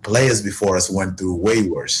 players before us went through way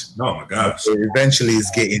worse. Oh, my gosh. So eventually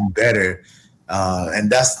it's getting better. And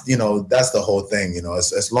that's the whole thing.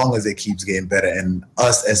 As long as it keeps getting better, and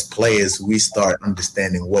us as players, we start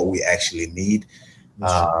understanding what we actually need,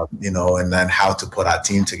 and then how to put our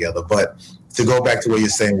team together. But to go back to what you're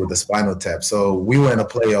saying with the spinal tap, so we were in the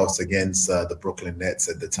playoffs against the Brooklyn Nets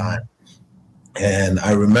at the time, and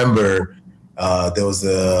I remember there was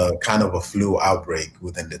a kind of a flu outbreak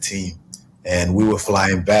within the team, and we were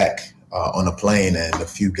flying back on a plane, and a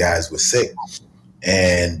few guys were sick.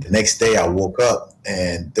 And the next day I woke up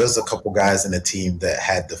and there's a couple guys in the team that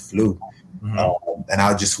had the flu. And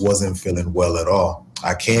I just wasn't feeling well at all.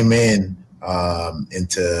 I came in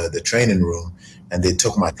into the training room and they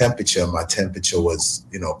took my temperature. My temperature was,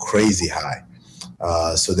 crazy high.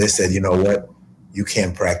 So they said, you know what? You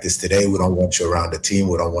can't practice today. We don't want you around the team.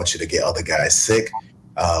 We don't want you to get other guys sick.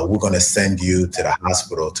 We're going to send you to the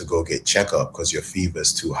hospital to go get checkup because your fever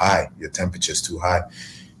is too high. Your temperature is too high.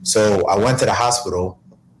 So I went to the hospital,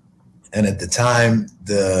 and at the time,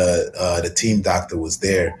 the team doctor was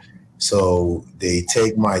there. So they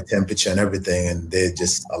take my temperature and everything, and they're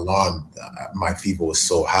just alarmed. My fever was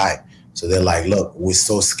so high. So they're like, look, we're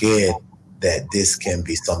so scared that this can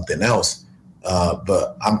be something else.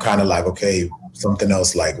 But I'm kind of like, okay, something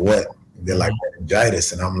else like what? They're like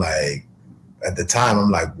meningitis. And I'm like, at the time,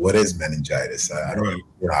 I'm like, what is meningitis? I don't,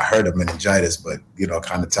 I heard of meningitis, but,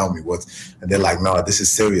 kind of tell me what's, and they're like, no, this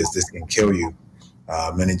is serious. This can kill you.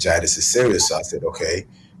 Meningitis is serious. So I said, okay,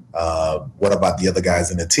 what about the other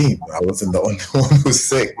guys in the team? I wasn't the only one who was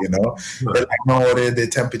sick, They're like, no, their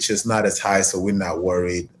temperature's not as high, so we're not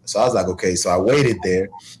worried. So I was like, okay. So I waited there.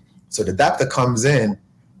 So the doctor comes in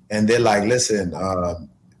and they're like, listen,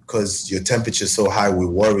 because your temperature's so high, we're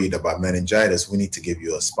worried about meningitis. We need to give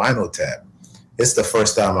you a spinal tap. It's the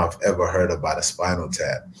first time I've ever heard about a spinal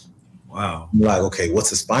tap. Wow. I'm like, okay,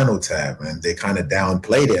 what's a spinal tap? And they kind of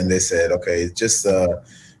downplayed it and they said, okay, it's just,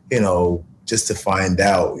 just to find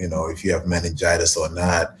out, if you have meningitis or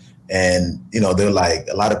not. And, they're like,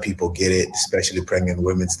 a lot of people get it, especially pregnant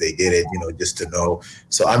women, they get it, just to know.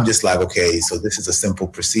 So I'm just like, okay, so this is a simple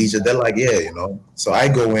procedure. They're like, yeah, So I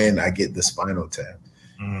go in, I get the spinal tap.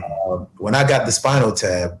 When I got the spinal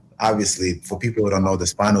tap, obviously, for people who don't know, the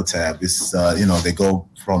spinal tap is, they go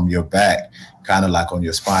from your back, kind of like on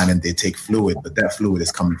your spine, and they take fluid, but that fluid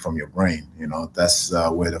is coming from your brain. That's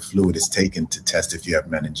where the fluid is taken to test if you have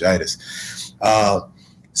meningitis.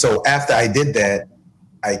 So after I did that,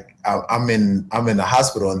 I'm in the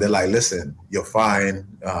hospital, and they're like, listen, you're fine.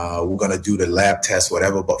 We're going to do the lab test,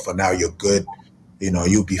 whatever, but for now you're good.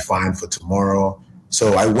 You'll be fine for tomorrow.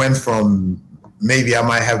 So I went from maybe I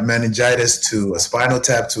might have meningitis to a spinal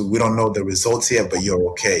tap to we don't know the results yet, but you're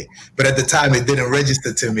okay. But at the time, it didn't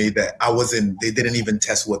register to me that they didn't even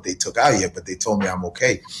test what they took out yet, but they told me I'm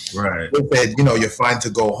okay. Right. They said, you're fine to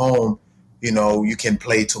go home. You can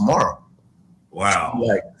play tomorrow. Wow.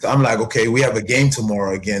 So I'm like, okay, we have a game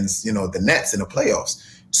tomorrow against, the Nets in the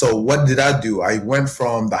playoffs. So what did I do? I went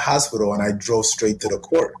from the hospital and I drove straight to the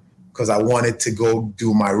court because I wanted to go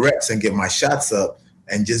do my reps and get my shots up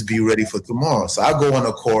and just be ready for tomorrow. So I go on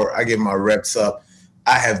the court, I get my reps up.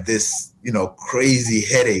 I have this, crazy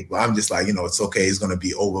headache, but I'm just like, it's okay. It's going to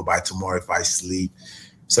be over by tomorrow if I sleep.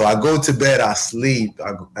 So I go to bed, I sleep,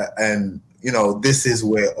 and this is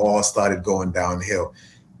where it all started going downhill.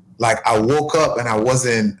 Like I woke up and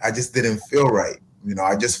I just didn't feel right.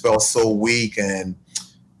 I just felt so weak and,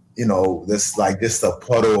 there's like just a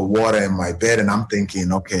puddle of water in my bed. And I'm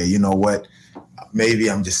thinking, okay, you know what?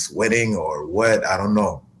 Maybe I'm just sweating or what, I don't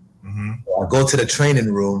know. So I go to the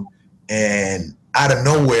training room and out of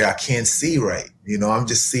nowhere, I can't see right. I'm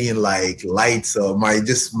just seeing like lights.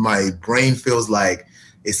 My brain feels like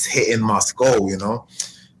it's hitting my skull,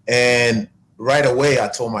 And right away, I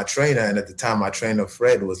told my trainer, and at the time, my trainer,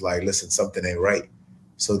 Fred, was like, listen, something ain't right.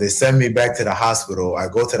 So they send me back to the hospital. I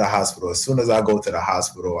go to the hospital. As soon as I go to the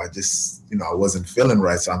hospital, I just, I wasn't feeling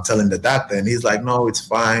right. So I'm telling the doctor, and he's like, no, it's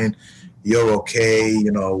fine. You're okay.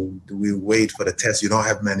 We wait for the test. You don't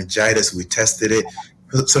have meningitis. We tested it.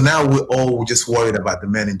 So now we're all just worried about the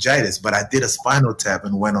meningitis. But I did a spinal tap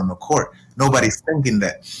and went on the court. Nobody's thinking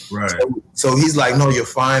that. Right. So he's like, no, you're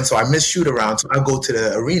fine. So I miss shoot around. So I go to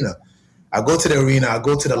the arena. I go to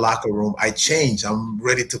the locker room. I change. I'm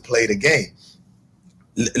ready to play the game.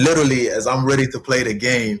 Literally, as I'm ready to play the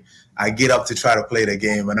game, I get up to try to play the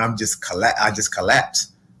game, and I just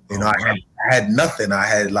collapse. I had nothing.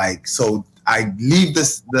 So I leave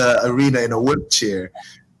the arena in a wheelchair.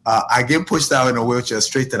 I get pushed out in a wheelchair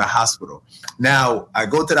straight to the hospital. Now I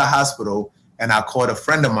go to the hospital and I called a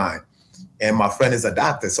friend of mine, and my friend is a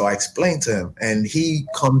doctor. So I explained to him, and he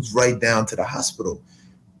comes right down to the hospital.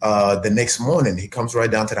 the next morning, he comes right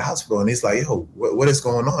down to the hospital and he's like, yo, what is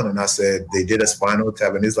going on? And I said, they did a spinal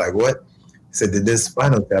tap. And he's like, what? He said, they did a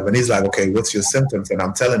spinal tap. And he's like, okay, what's your symptoms? And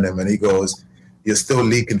I'm telling him, and he goes, you're still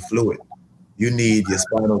leaking fluid. You need your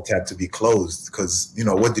spinal tap to be closed because,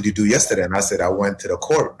 what did you do yesterday? And I said, I went to the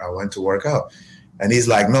court. I went to work out. And he's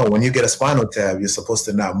like, no, when you get a spinal tap, you're supposed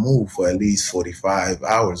to not move for at least 45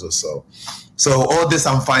 hours or so. So all this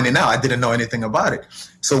I'm finding out. I didn't know anything about it.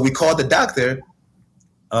 So we called the doctor.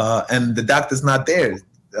 And the doctor's not there.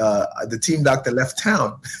 The team doctor left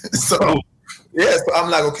town. So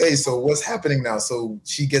I'm like, okay, so what's happening now? So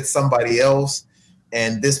she gets somebody else,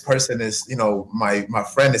 and this person is, my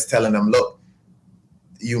friend is telling them, look,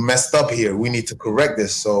 you messed up here. We need to correct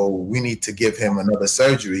this. So we need to give him another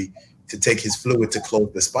surgery to take his fluid to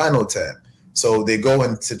close the spinal tap. So they go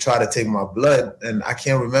in to try to take my blood, and I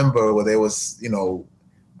can't remember whether it was,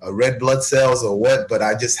 red blood cells or what, but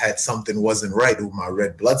I just had something wasn't right with my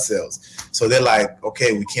red blood cells. So they're like,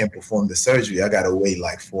 okay, we can't perform the surgery. I got to wait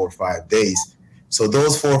like 4 or 5 days. So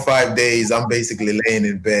those 4 or 5 days, I'm basically laying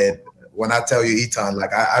in bed. When I tell you, Etan,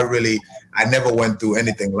 like I never went through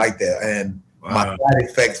anything like that. And my side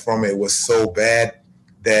effect from it was so bad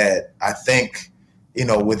that I think,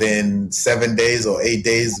 within 7 days or 8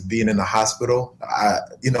 days being in the hospital,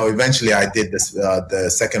 eventually I did this, the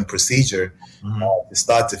second procedure to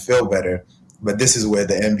start to feel better. But this is where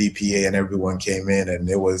the MVPA and everyone came in, and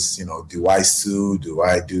it was, do I sue? Do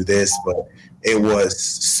I do this? But it was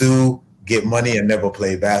sue, get money, and never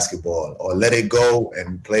play basketball, or let it go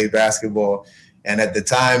and play basketball. And at the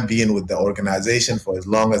time, being with the organization for as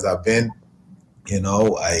long as I've been,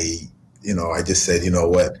 I just said, you know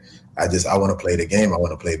what? I want to play the game. I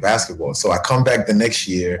want to play basketball. So I come back the next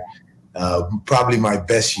year, probably my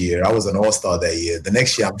best year. I was an all-star that year. The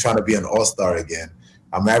next year, I'm trying to be an all-star again.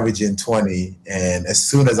 I'm averaging 20. And as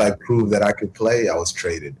soon as I proved that I could play, I was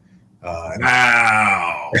traded.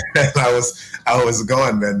 Wow. I was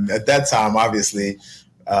gone. And at that time, obviously,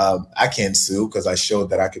 I can't sue because I showed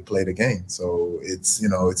that I could play the game. So it's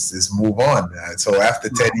move on. So after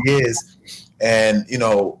 10 years, and,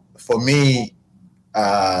 for me,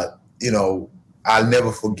 I'll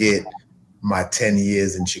never forget my 10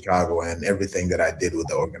 years in Chicago and everything that I did with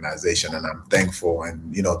the organization. And I'm thankful.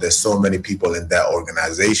 And, there's so many people in that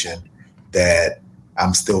organization that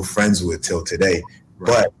I'm still friends with till today.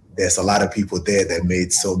 Right. But there's a lot of people there that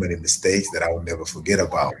made so many mistakes that I will never forget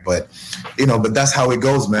about. But, but that's how it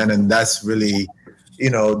goes, man. And that's really,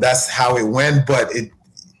 that's how it went. But it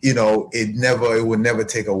would never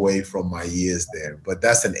take away from my years there. But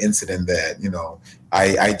that's an incident that,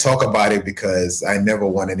 I talk about it because I never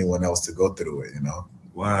want anyone else to go through it,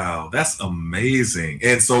 Wow, that's amazing.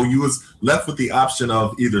 And so you was left with the option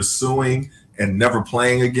of either suing and never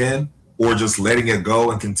playing again, or just letting it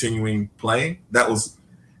go and continuing playing. That was...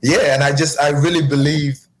 Yeah, and I really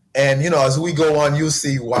believe, and, as we go on, you'll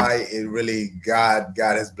see why it really, God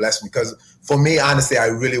has blessed me. Because for me, honestly, I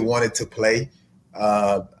really wanted to play.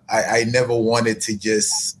 I never wanted to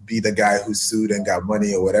just be the guy who sued and got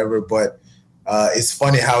money or whatever, but it's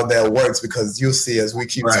funny how that works, because you'll see as we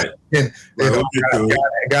keep talking,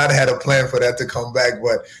 God had a plan for that to come back.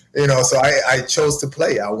 But, so I chose to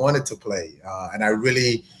play. I wanted to play. And I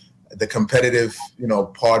really, the competitive,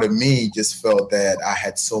 part of me just felt that I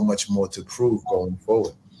had so much more to prove going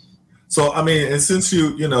forward. So, I mean, and since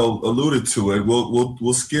you alluded to it,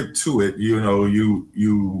 we'll skip to it. You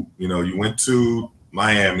went to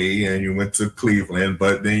Miami and you went to Cleveland,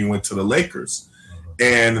 but then you went to the Lakers.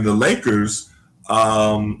 And the Lakers, it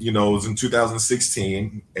was in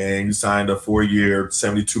 2016, and you signed a 4-year,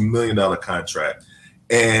 $72 million contract.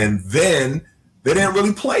 And then they didn't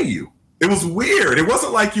really play you. It was weird. It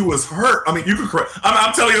wasn't like you was hurt. I mean, you could correct.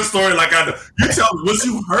 I'm telling you a story like I do. You tell me, was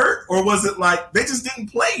you hurt, or was it like they just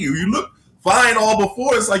didn't play you? You looked fine all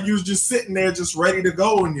before. It's like you was just sitting there, just ready to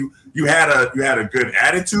go, and you had a good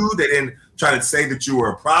attitude. They didn't try to say that you were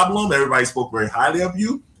a problem. Everybody spoke very highly of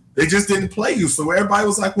you. They just didn't play you. So everybody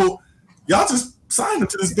was like, "Well, y'all just signed him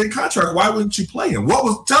to this big contract. Why wouldn't you play him?"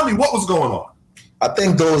 Tell me what was going on? I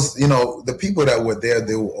think those, the people that were there,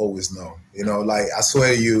 they will always know. Like I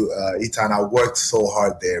swear to you, Etan, I worked so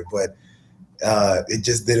hard there, but it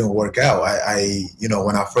just didn't work out.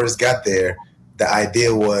 When I first got there, the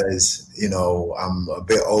idea was, I'm a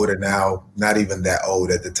bit older now, not even that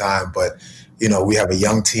old at the time, but, we have a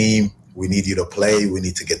young team. We need you to play. We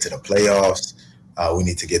need to get to the playoffs. We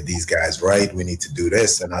need to get these guys right. We need to do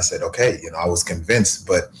this. And I said, okay, I was convinced.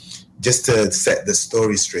 But just to set the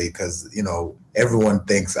story straight, because, everyone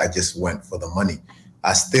thinks I just went for the money.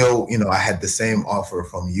 I still, I had the same offer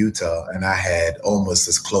from Utah, and I had almost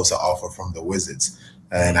as close an offer from the Wizards.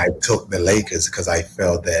 And I took the Lakers because I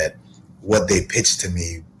felt that what they pitched to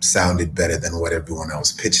me sounded better than what everyone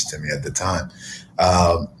else pitched to me at the time.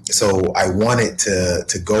 So I wanted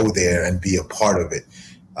to go there and be a part of it.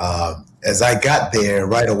 As I got there,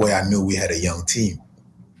 right away, I knew we had a young team.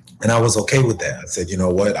 And I was okay with that. I said, you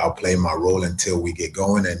know what, I'll play my role until we get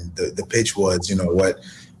going. And the pitch was, you know what,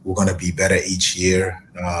 we're going to be better each year.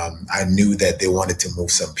 I knew that they wanted to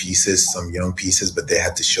move some pieces, some young pieces, but they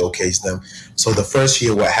had to showcase them. So the first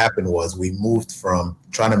year, what happened was we moved from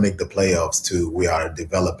trying to make the playoffs to we are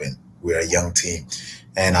developing. We're a young team.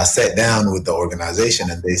 And I sat down with the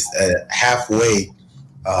organization, and they halfway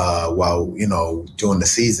while, you know, during the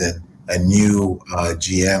season, a new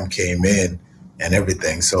GM came in and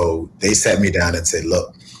everything. So they sat me down and said,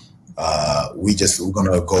 look, we're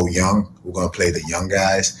going to go young. We're going to play the young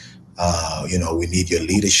guys. You know, we need your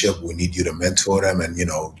leadership. We need you to mentor them. And, you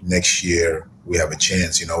know, next year we have a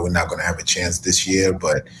chance. You know, we're not going to have a chance this year,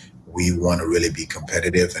 but we want to really be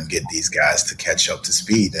competitive and get these guys to catch up to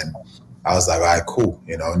speed. And I was like, all right, cool.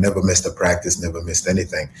 You know, never missed a practice, never missed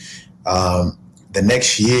anything. The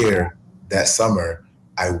next year, that summer,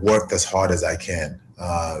 I worked as hard as I can.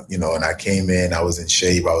 You know, and I came in, I was in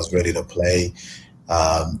shape, I was ready to play.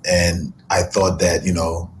 And I thought that, you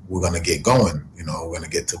know, we're going to get going, you know, we're going to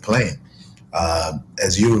get to playing.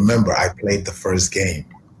 As you remember, I played the first game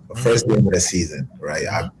of the season, right?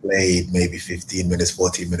 I played maybe 15 minutes,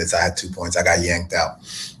 14 minutes. I had 2 points. I got yanked out.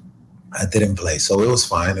 I didn't play. So it was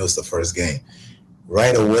fine. It was the first game.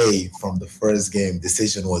 Right away from the first game,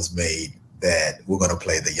 decision was made that we're going to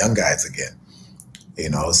play the young guys again. You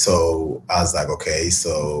know, so I was like, okay,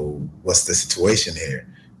 so what's the situation here?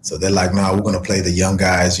 So they're like, no, we're going to play the young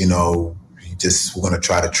guys, you know, we're going to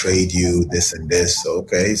try to trade you this and this. So,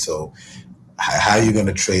 okay, so how are you going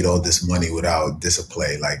to trade all this money without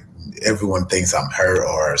display? Like, everyone thinks I'm hurt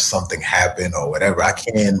or something happened or whatever. I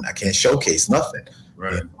can't showcase nothing.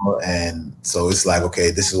 Right. You know? And so it's like,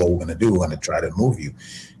 okay, this is what we're going to do. We're going to try to move you.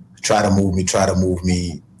 Try to move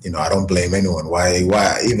me. You know, I don't blame anyone. Why?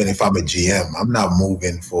 Even if I'm a GM, I'm not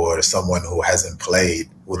moving for someone who hasn't played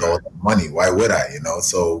with all the money. Why would I? You know,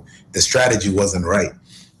 so the strategy wasn't right.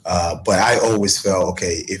 But I always felt,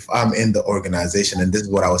 okay, if I'm in the organization, and this is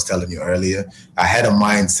what I was telling you earlier, I had a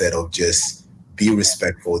mindset of just be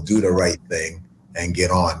respectful, do the right thing, and get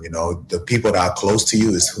on. You know, the people that are close to you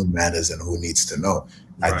is who matters and who needs to know.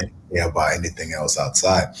 Right. I didn't care about anything else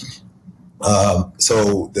outside.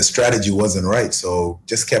 So the strategy wasn't right. So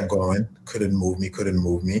just kept going. Couldn't move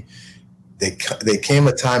me. There came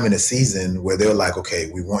a time in the season where they were like, okay,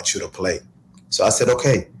 we want you to play. So I said,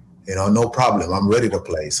 okay, you know, no problem. I'm ready to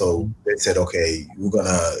play. So they said, okay, we're going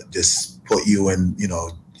to just put you in, you know,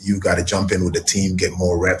 you got to jump in with the team, get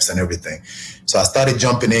more reps and everything. So I started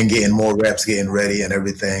jumping in, getting more reps, getting ready and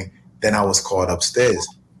everything. Then I was called upstairs.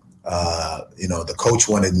 You know, the coach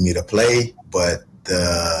wanted me to play, but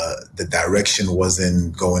the direction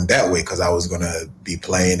wasn't going that way because I was going to be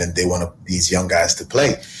playing and they wanted these young guys to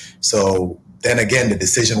play. So then again, the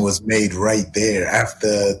decision was made right there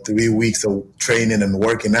after 3 weeks of training and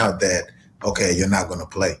working out that, okay, you're not going to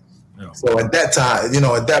play. Yeah. So at that time, you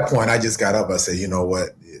know, at that point, I just got up. I said, you know what,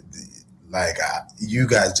 like, you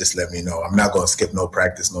guys just let me know. I'm not going to skip no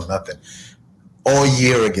practice, no nothing. All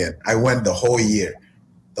year again. I went the whole year.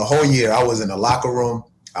 The whole year I was in the locker room.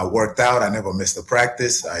 I worked out. I never missed a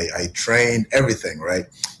practice. I trained, everything, right?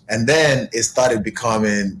 And then it started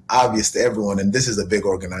becoming obvious to everyone, and this is a big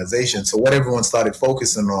organization. So what everyone started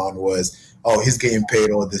focusing on was, oh, he's getting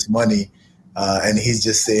paid all this money, and he's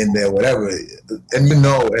just sitting there, whatever. And you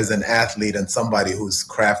know, as an athlete and somebody who's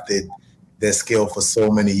crafted their skill for so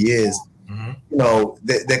many years, you know,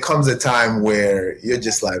 there comes a time where you're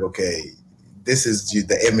just like, okay, this is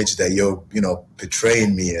the image that you're, you know,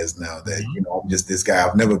 portraying me as now, that, you know, I'm just this guy.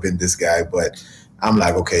 I've never been this guy, but I'm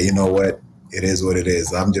like, okay, you know what? It is what it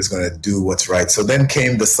is. I'm just going to do what's right. So then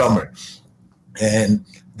came the summer. And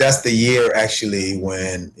that's the year actually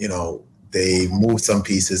when, you know, they moved some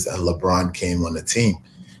pieces and LeBron came on the team.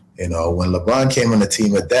 You know, when LeBron came on the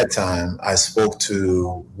team at that time, I spoke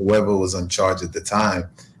to whoever was in charge at the time.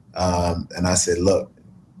 And I said, look,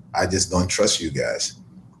 I just don't trust you guys.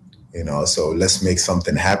 You know, so let's make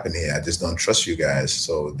something happen here. I just don't trust you guys.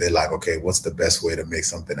 So they're like, okay, what's the best way to make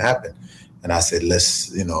something happen? And I said, let's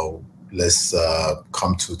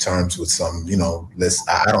come to terms with some, you know,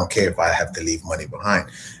 I don't care if I have to leave money behind.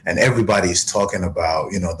 And everybody's talking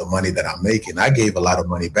about, you know, the money that I'm making. I gave a lot of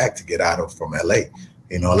money back to get out of from LA.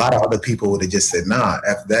 You know, a lot of other people would have just said, nah,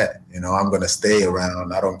 F that. You know, I'm going to stay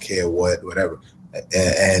around. I don't care whatever.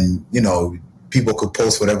 And, you know, people could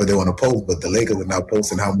post whatever they want to post, but the Lakers are now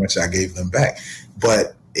posting how much I gave them back.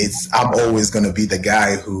 But I'm always going to be the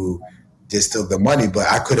guy who just took the money, but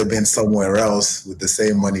I could have been somewhere else with the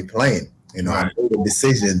same money playing. You know, Right. I made a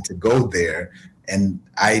decision to go there, and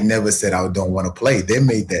I never said I don't want to play. They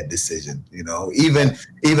made that decision. You know, even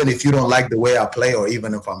if you don't like the way I play, or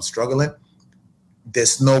even if I'm struggling,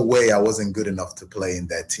 there's no way I wasn't good enough to play in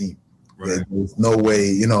that team. Right. There's no way,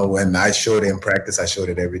 you know, when I showed it in practice, I showed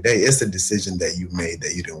it every day. It's a decision that you made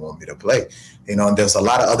that you didn't want me to play. You know, and there's a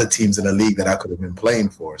lot of other teams in the league that I could have been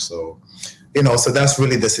playing for. So, you know, so that's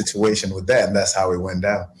really the situation with that. And that's how it went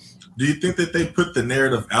down. Do you think that they put the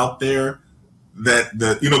narrative out there that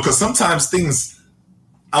because sometimes things,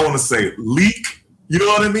 I want to say, leak, you know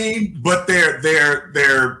what I mean? But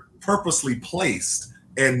they're purposely placed,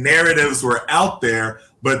 and narratives were out there,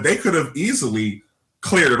 but they could have easily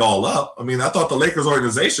cleared it all up. I mean, I thought the Lakers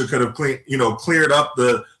organization could have cleared up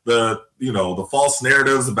the false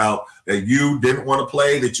narratives about that you didn't want to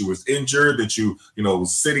play, that you was injured, that you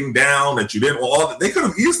was sitting down, that you didn't. All they could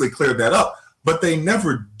have easily cleared that up, but they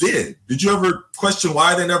never did. Did you ever question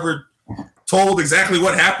why they never told exactly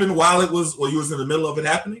what happened while you was in the middle of it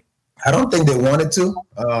happening? I don't think they wanted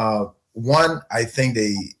to. One, I think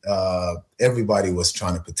everybody was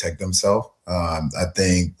trying to protect themselves. I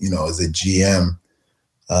think, as a GM,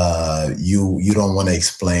 you don't want to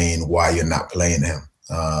explain why you're not playing him.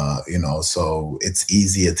 So it's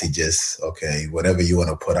easier to just, okay, whatever you want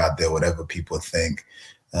to put out there, whatever people think.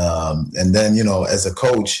 And then, as a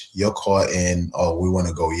coach, you're caught in, we want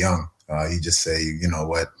to go young. You just say, you know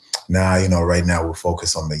what? Now, right now we're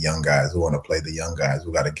focused on the young guys. We want to play the young guys.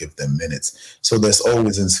 We got to give them minutes. So there's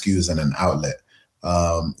always an excuse and an outlet.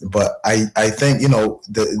 But I think,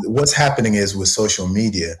 what's happening is with social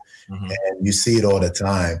media, and you see it all the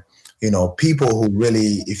time, people who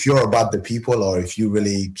really, if you're about the people, or if you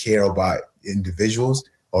really care about individuals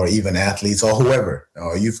or even athletes or whoever,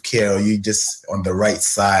 or you care, or you just on the right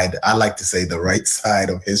side, I like to say the right side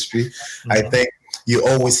of history. I think you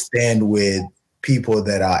always stand with people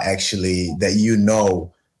that are actually, that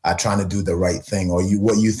are trying to do the right thing, or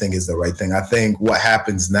what you think is the right thing. I think what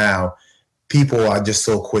happens now, people are just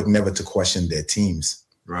so quick never to question their teams.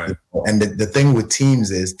 Right. And the thing with teams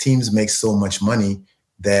is teams make so much money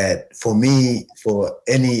that for me, for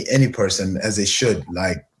any person, as they should,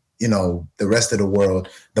 like, the rest of the world,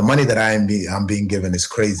 the money that I'm being given is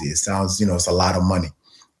crazy. It sounds, it's a lot of money.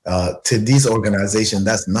 To these organizations,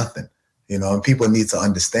 that's nothing. And people need to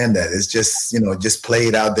understand that. It's just, just play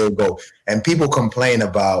it out there, go. And people complain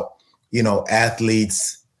about,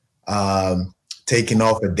 athletes taking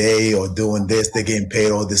off a day or doing this. They're getting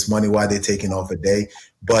paid all this money while they're taking off a day.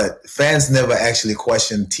 But fans never actually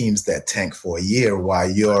question teams that tank for a year while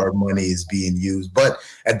your money is being used. But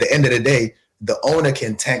at the end of the day, the owner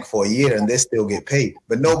can tank for a year and they still get paid.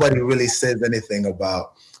 But nobody really says anything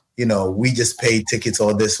about, we just paid tickets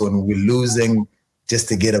all this when we're losing just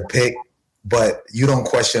to get a pick. But you don't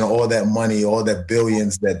question all that money, all that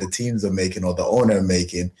billions that the teams are making or the owner are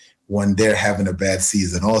making when they're having a bad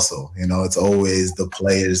season also. It's always the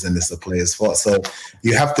players and it's the players' fault. So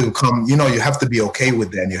you have to you have to be okay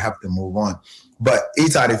with that and you have to move on. But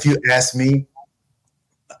Etan, if you ask me,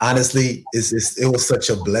 honestly, it was such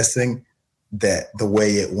a blessing that the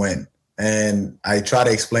way it went. And I try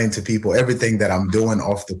to explain to people everything that I'm doing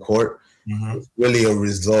off the court is really a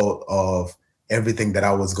result of everything that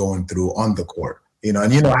I was going through on the court,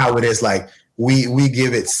 and you know how it is. Like we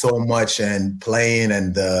give it so much and playing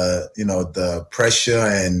and the pressure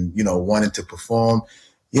and, wanting to perform,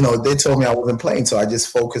 they told me I wasn't playing. So I just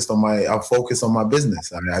focused on my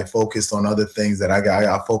business. I focused on other things that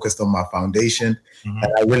I focused on my foundation.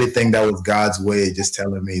 And I really think that was God's way of just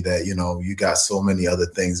telling me that, you got so many other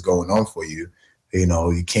things going on for you.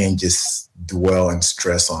 You can't just dwell and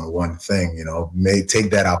stress on one thing,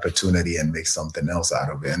 take that opportunity and make something else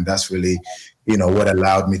out of it. And that's really, what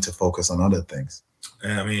allowed me to focus on other things.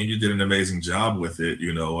 I mean, you did an amazing job with it.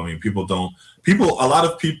 A lot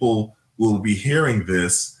of people will be hearing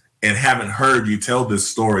this and haven't heard you tell this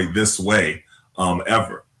story this way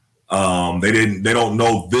ever. They don't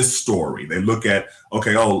know this story. They look at,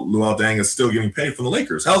 Luol Deng is still getting paid from the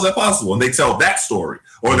Lakers. How's that possible? And they tell that story.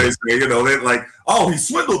 Or they say, they're like, he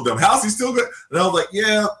swindled them. How's he still good? And I was like,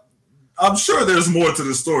 yeah, I'm sure there's more to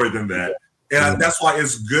the story than that. And that's why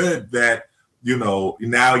it's good that,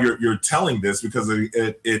 now you're telling this, because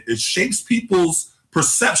it shapes people's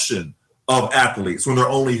perception of athletes when they're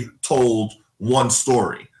only told one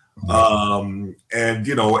story. And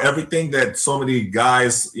everything that so many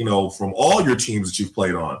guys, from all your teams that you've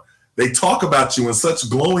played on, they talk about you in such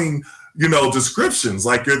glowing descriptions.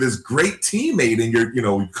 Like you're this great teammate and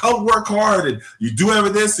you come work hard and you do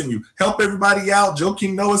this and you help everybody out.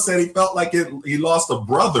 Joakim Noah said he felt like he lost a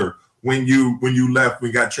brother when you left, when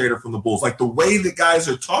you got traded from the Bulls. Like the way the guys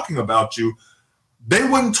are talking about you, they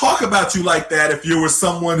wouldn't talk about you like that if you were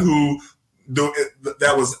someone who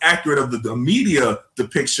that was accurate of the media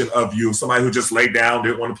depiction of you, somebody who just laid down,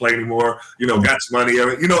 didn't want to play anymore, got your money.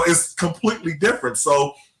 It's completely different.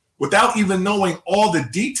 So without even knowing all the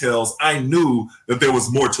details, I knew that there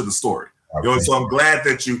was more to the story. So I'm glad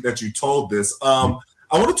that you told this. I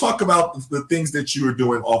want to talk about the things that you are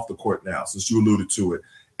doing off the court now, since you alluded to it.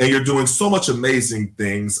 And you're doing so much amazing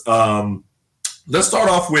things. Let's start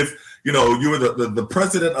off with, you were the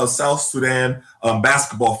president of South Sudan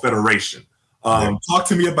Basketball Federation. Talk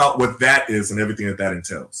to me about what that is and everything that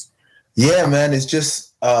entails. Yeah, man, it's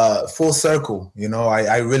just full circle.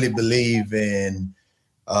 I really believe in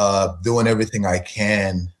doing everything I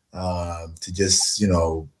can to just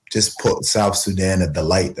put South Sudan at the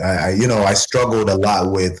light. I struggled a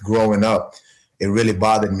lot with growing up. It really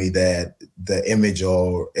bothered me that the image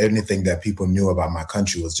or anything that people knew about my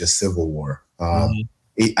country was just civil war.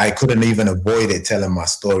 I couldn't even avoid it telling my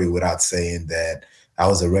story without saying that I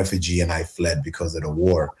was a refugee and I fled because of the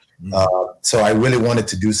war. So I really wanted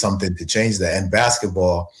to do something to change that. And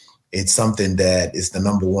basketball, it's something that is the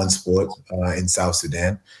number one sport in South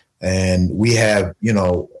Sudan. And we have,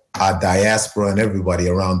 our diaspora and everybody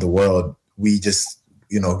around the world, we just,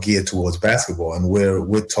 geared towards basketball, and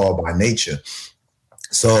we're tall by nature.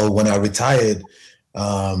 So when I retired,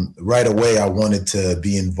 right away, I wanted to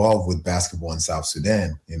be involved with basketball in South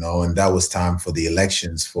Sudan, and that was time for the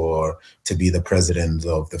elections to be the president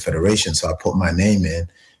of the federation. So I put my name in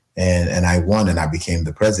and I won and I became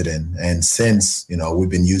the president. And since, we've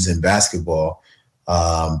been using basketball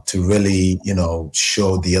to really,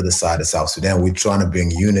 show the other side of South Sudan. We're trying to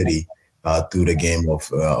bring unity through the game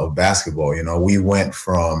of basketball. We went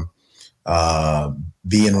from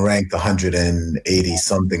being ranked 180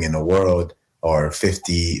 something in the world, or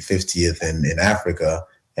 50th in Africa,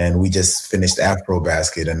 and we just finished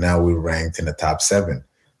AfroBasket, and now we're ranked in the top 7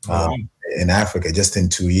 in Africa. Just in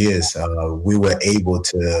 2 years, we were able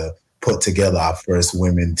to put together our first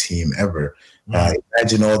women team ever.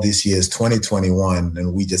 Imagine all these years, 2021,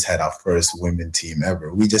 and we just had our first women team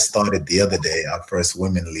ever. We just started the other day our first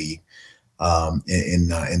women league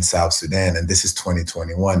in South Sudan, and this is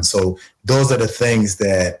 2021. So those are the things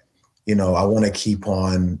that I want to keep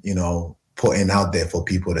on putting out there for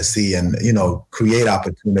people to see, and create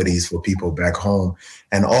opportunities for people back home,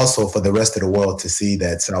 and also for the rest of the world to see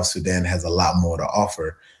that South Sudan has a lot more to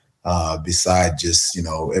offer besides just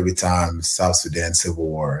every time South Sudan civil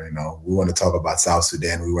war. We want to talk about South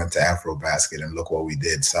Sudan. We went to AfroBasket and look what we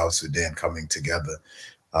did. South Sudan coming together,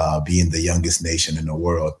 being the youngest nation in the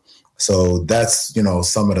world. So that's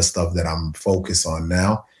some of the stuff that I'm focused on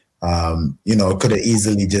now. Could have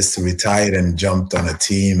easily just retired and jumped on a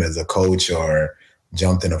team as a coach, or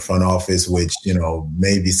jumped in the front office, which,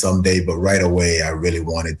 maybe someday, but right away, I really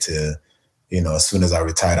wanted to, as soon as I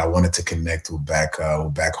retired, I wanted to connect with back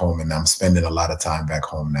home, and I'm spending a lot of time back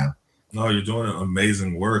home now. No, you're doing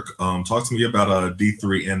amazing work. Talk to me about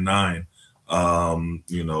D3N9.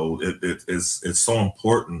 It's so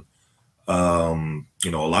important. A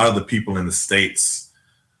lot of the people in the States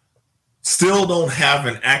still don't have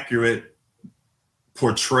an accurate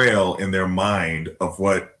portrayal in their mind of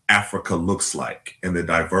what Africa looks like, and the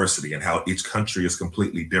diversity, and how each country is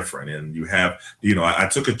completely different. And you have, I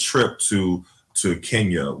took a trip to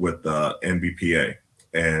Kenya with the NBPA,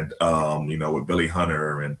 and, with Billy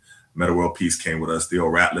Hunter, and Meta World Peace came with us, Theo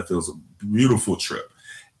Ratliff. It was a beautiful trip.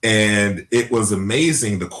 And it was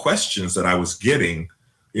amazing, the questions that I was getting,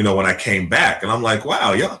 when I came back. And I'm like,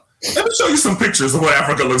 wow, yeah. Let me show you some pictures of what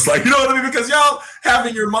Africa looks like. You know what I mean? Because y'all have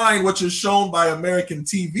in your mind what you're shown by American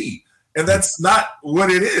TV. And that's not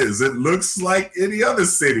what it is. It looks like any other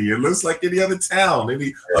city. It looks like any other town,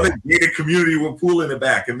 any other gated community with a pool in the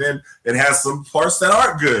back. And then it has some parts that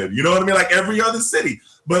aren't good. You know what I mean? Like every other city.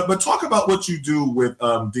 But talk about what you do with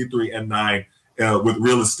D3N9 with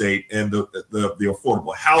real estate and the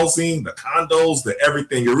affordable housing, the condos, the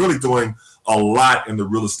everything. You're really doing a lot in the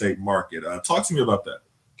real estate market. Talk to me about that.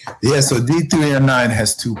 Yeah, so D3N9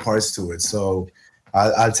 has 2 parts to it. So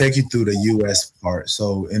I'll take you through the U.S. part.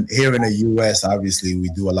 So here in the U.S., obviously, we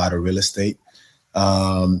do a lot of real estate. We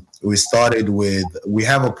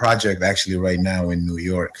have a project actually right now in New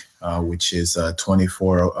York, which is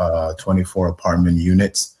 24 apartment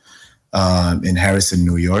units in Harrison,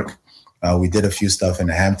 New York. We did a few stuff in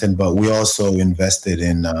Hampton, but we also invested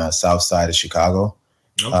in south side of Chicago.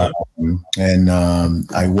 Okay.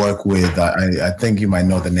 I work with, I think you might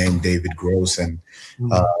know the name David Gross, and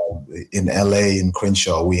in LA, in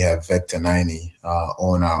Crenshaw, we have Vector 90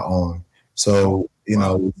 on our own. So,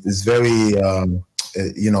 it's very,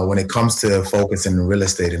 when it comes to focusing in real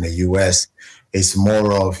estate in the U.S., it's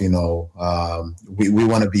more of, we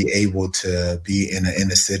want to be able to be in the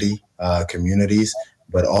inner city communities,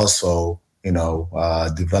 but also,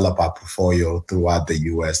 develop our portfolio throughout the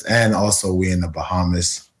U.S. And also we're in the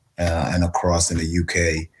Bahamas and across in the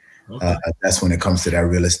UK. Okay. That's when it comes to that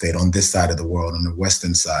real estate on this side of the world, on the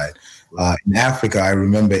Western side. In Africa, I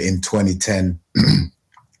remember in 2010,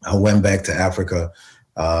 I went back to Africa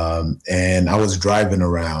and I was driving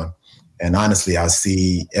around, and honestly, I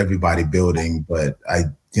see everybody building, but I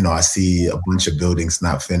see a bunch of buildings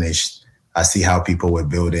not finished. I see how people were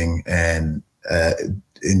building, and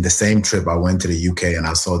in the same trip, I went to the UK and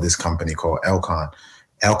I saw this company called Elcon.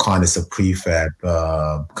 Elcon is a prefab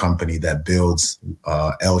company that builds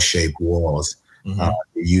L-shaped walls. Mm-hmm.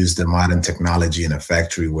 They use the modern technology in a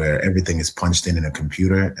factory where everything is punched in a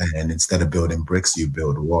computer, and instead of building bricks, you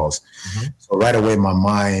build walls. Mm-hmm. So right away, my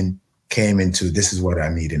mind came into, this is what I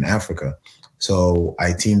need in Africa. So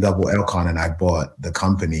I teamed up with Elcon and I bought the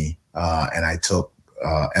company and I took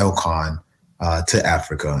Elcon to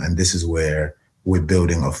Africa. And this is where we're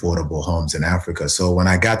building affordable homes in Africa. So when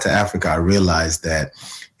I got to Africa, I realized that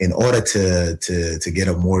in order to get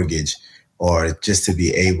a mortgage or just to be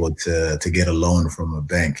able to get a loan from a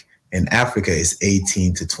bank in Africa, it's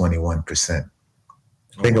 18 to 21%.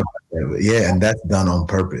 Think about that. Yeah, and that's done on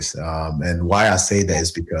purpose. And why I say that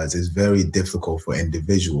is because it's very difficult for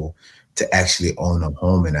individual to actually own a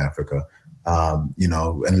home in Africa.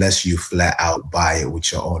 Unless you flat out buy it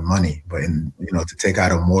with your own money. But to take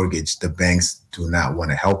out a mortgage, the banks do not want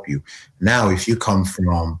to help you. Now, if you come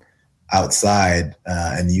from outside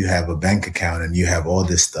and you have a bank account and you have all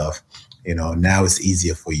this stuff, now it's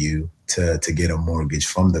easier for you to get a mortgage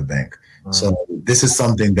from the bank. Mm-hmm. So this is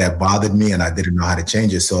something that bothered me and I didn't know how to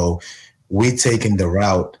change it. So we're taking the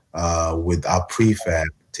route with our prefab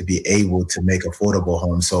to be able to make affordable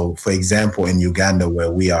homes. So, for example, in Uganda,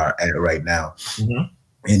 where we are at right now, mm-hmm.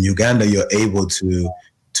 in Uganda, you're able to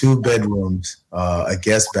 2 bedrooms, a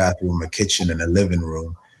guest bathroom, a kitchen, and a living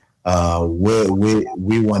room.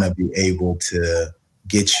 We want to be able to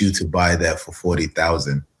get you to buy that for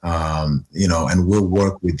 $40,000, and we'll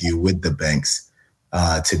work with you with the banks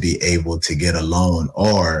to be able to get a loan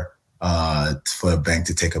or for a bank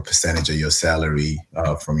to take a percentage of your salary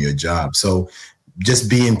from your job. So just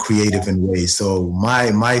being creative in ways. So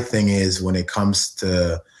my thing is, when it comes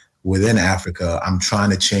to within Africa, I'm trying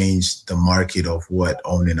to change the market of what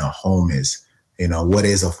owning a home is. What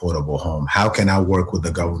is affordable home? How can I work with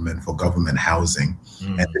the government for government housing?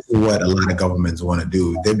 Mm. And this is what a lot of governments want to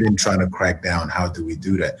do. They've been trying to crack down. How do we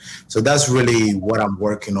do that? So that's really what I'm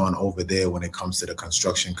working on over there when it comes to the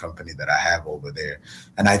construction company that I have over there.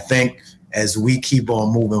 And I think as we keep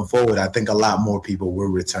on moving forward, I think a lot more people will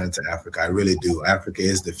return to Africa. I really do. Africa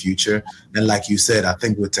is the future. And like you said, I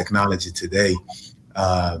think with technology today,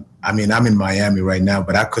 I'm in Miami right now,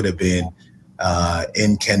 but I could have been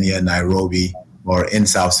in Kenya, Nairobi, or in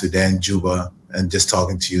South Sudan, Juba, and just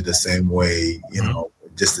talking to you the same way,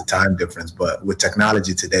 just the time difference. But with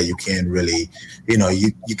technology today, you can't really,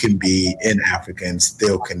 you can be in Africa and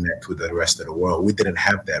still connect with the rest of the world. We didn't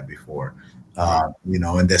have that before.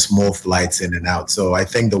 And there's more flights in and out. So I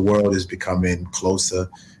think the world is becoming closer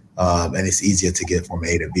and it's easier to get from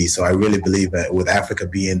A to B. So I really believe that with Africa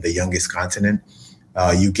being the youngest continent,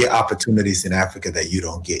 you get opportunities in Africa that you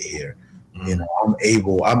don't get here. I'm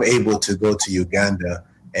able to go to Uganda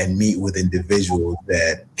and meet with individuals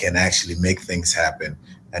that can actually make things happen.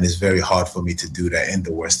 And it's very hard for me to do that in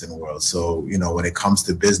the Western world. So, when it comes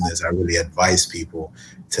to business, I really advise people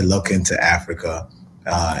to look into Africa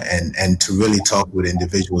and to really talk with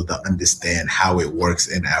individuals to understand how it works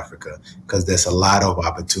in Africa, because there's a lot of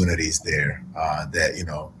opportunities there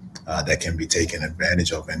that can be taken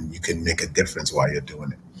advantage of, and you can make a difference while you're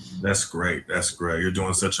doing it. That's great. You're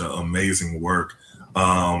doing such an amazing work.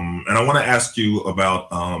 And I want to ask you about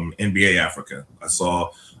NBA Africa. I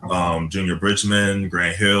saw Junior Bridgman,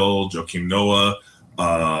 Grant Hill, Joakim Noah,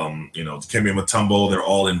 Dikembe Mutombo. They're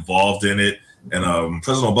all involved in it. And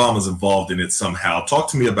President Obama's involved in it somehow. Talk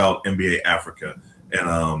to me about NBA Africa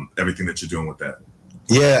and everything that you're doing with that.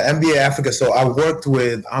 Yeah, NBA Africa. So I worked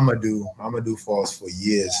with Amadou Falls for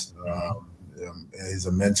years. He's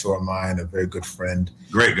a mentor of mine, a very good friend.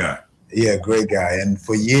 Great guy. Yeah, great guy. And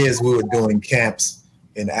for years, we were doing camps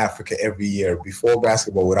in Africa every year. Before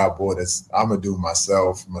Basketball Without Borders, Amadou,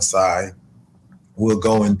 myself, Masai, we'll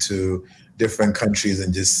go into different countries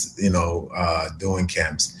and just, doing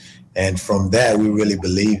camps. And from that, we really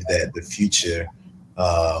believe that the future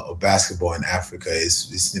of basketball in Africa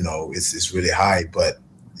is really high. But,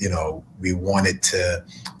 we wanted to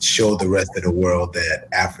show the rest of the world that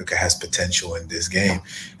Africa has potential in this game.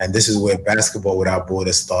 And this is where Basketball Without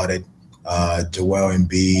Borders started. Joel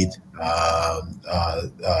Embiid,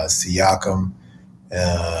 Siakam,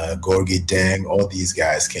 Gorgie Deng, all these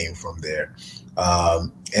guys came from there.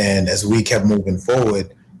 And as we kept moving forward,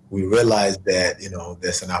 we realized that,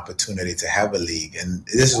 there's an opportunity to have a league. And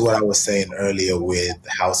this is what I was saying earlier with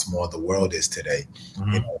how small the world is today.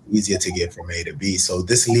 Mm-hmm. Easier to get from A to B. So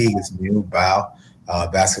this league is new, BAL,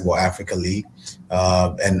 Basketball Africa League.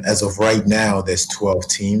 And as of right now, there's 12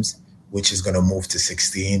 teams, which is going to move to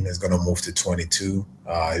 16, is going to move to 22,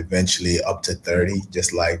 eventually up to 30,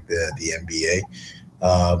 just like the NBA.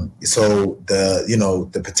 So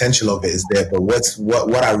the potential of it is there. But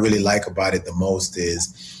what I really like about it the most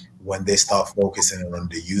is when they start focusing on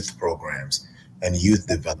the youth programs and youth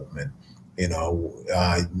development.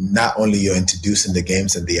 Not only you're introducing the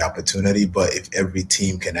games and the opportunity, but if every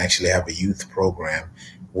team can actually have a youth program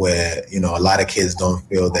where, a lot of kids don't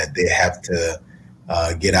feel that they have to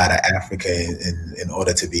get out of Africa in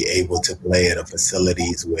order to be able to play at a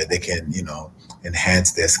facilities where they can,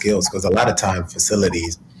 enhance their skills. Because a lot of time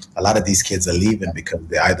facilities, a lot of these kids are leaving because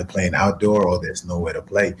they're either playing outdoor or there's nowhere to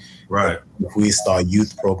play. Right. But if we start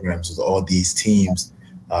youth programs with all these teams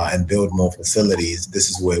and build more facilities, this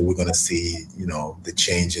is where we're going to see, the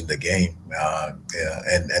change in the game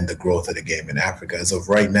and the growth of the game in Africa. As of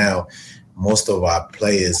right now, most of our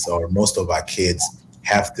players or most of our kids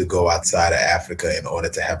have to go outside of Africa in order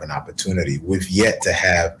to have an opportunity. We've yet to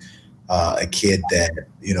have a kid that,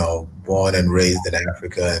 born and raised in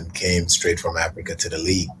Africa and came straight from Africa to the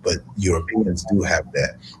league. But Europeans do have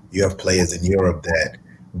that. You have players in Europe that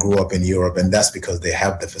grew up in Europe, and that's because they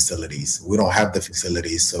have the facilities. We don't have the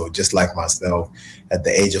facilities. So just like myself, at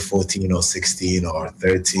the age of 14 or 16 or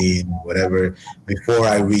 13, whatever, before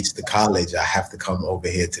I reach the college, I have to come over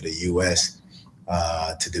here to the U.S.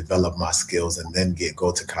 To develop my skills and then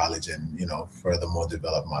go to college and, furthermore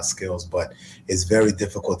develop my skills. But it's very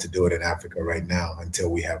difficult to do it in Africa right now until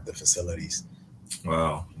we have the facilities.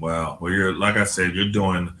 Wow. Well, you're, like I said, you're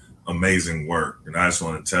doing amazing work. And I just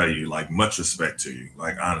want to tell you, much respect to you.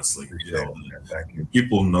 Honestly, Thank you.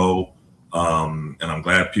 People know, and I'm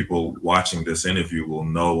glad people watching this interview will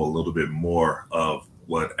know a little bit more of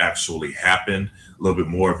what actually happened, a little bit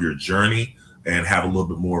more of your journey, and have a little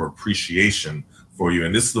bit more appreciation for you.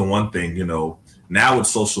 And this is the one thing, now with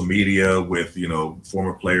social media, with,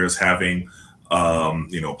 former players having,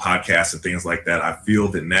 podcasts and things like that, I feel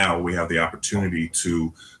that now we have the opportunity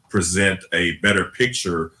to present a better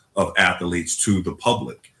picture of athletes to the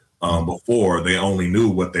public. Before, they only knew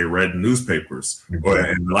what they read in newspapers. And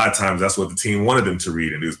a lot of times that's what the team wanted them to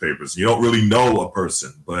read in newspapers. You don't really know a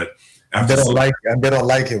person, but they don't like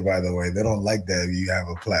it, by the way. They don't like that you have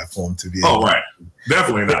a platform to be able. Oh, right.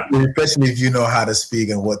 Definitely not. Especially if you know how to speak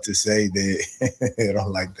and what to say, they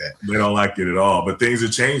don't like that. They don't like it at all. But things are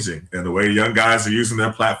changing, and the way young guys are using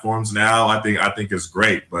their platforms now, I think is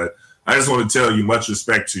great. But I just want to tell you, much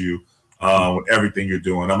respect to you with everything you're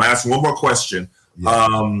doing. I'm asking one more question.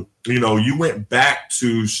 Yeah. You went back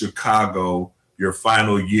to Chicago your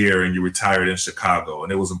final year, and you retired in Chicago,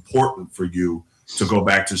 and it was important for you to go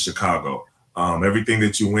back to Chicago. Everything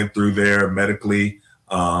that you went through there medically,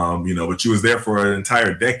 but you was there for an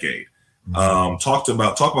entire decade. Talk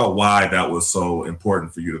about why that was so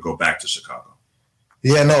important for you to go back to Chicago.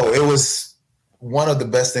 Yeah, no, it was one of the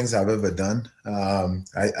best things I've ever done.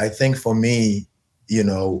 I think for me,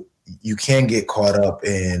 you can't get caught up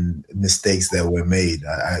in mistakes that were made.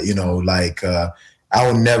 I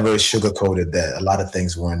will never sugarcoat it that a lot of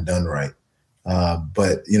things weren't done right.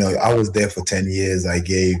 But I was there for 10 years. I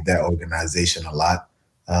gave that organization a lot.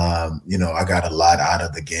 I got a lot out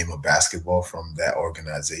of the game of basketball from that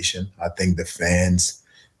organization. I think the fans,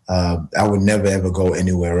 I would never, ever go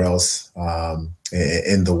anywhere else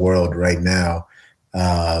in the world right now,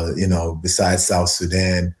 besides South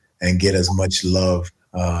Sudan, and get as much love,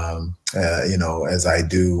 as I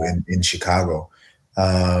do in Chicago.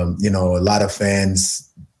 A lot of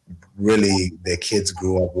fans, really, their kids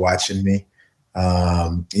grew up watching me.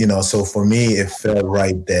 So for me, it felt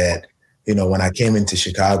right that, when I came into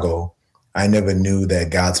Chicago, I never knew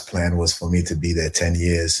that God's plan was for me to be there 10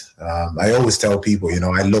 years. I always tell people,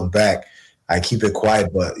 I look back, I keep it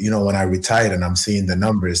quiet, but, when I retired and I'm seeing the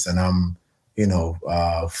numbers and I'm,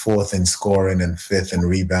 fourth in scoring and fifth in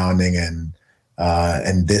rebounding and,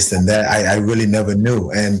 and this and that. I really never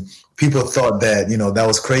knew. And people thought that, that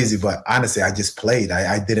was crazy. But honestly, I just played.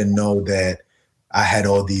 I didn't know that I had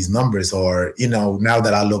all these numbers, or, now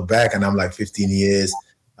that I look back and I'm like 15 years,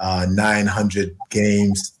 900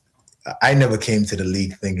 games, I never came to the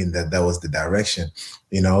league thinking that was the direction,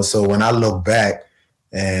 So when I look back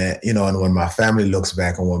and, and when my family looks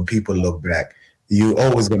back and when people look back, you're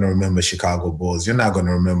always going to remember Chicago Bulls. You're not going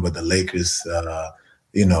to remember the Lakers, or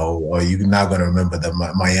you're not going to remember the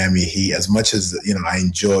Miami Heat. As much as, I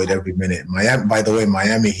enjoyed every minute.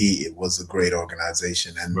 Miami Heat, it was a great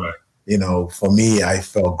organization. And, right. For me, I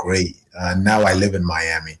felt great. Now I live in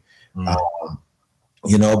Miami. But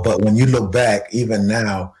when you look back, even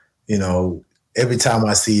now, every time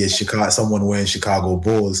I see someone wearing Chicago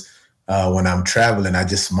Bulls, when I'm traveling, I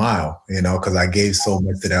just smile, because I gave so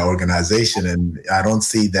much to that organization, and I don't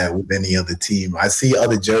see that with any other team. I see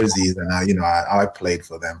other jerseys, and I played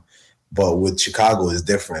for them, but with Chicago is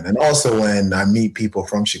different. And also when I meet people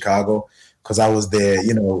from Chicago, because I was there,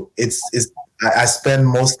 I spend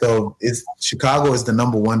Chicago is the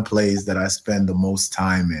number one place that I spend the most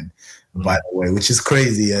time in. By the way, which is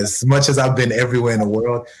crazy. As much as I've been everywhere in the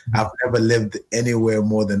world, I've never lived anywhere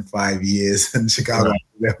more than 5 years. In Chicago, right.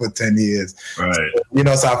 I've been there for 10 years. Right.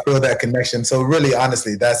 So, so I feel that connection. So really,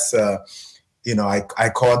 honestly, that's, I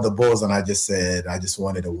called the Bulls and I just said, I just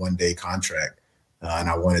wanted a one-day contract and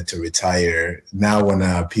I wanted to retire. Now,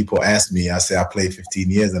 when people ask me, I say I played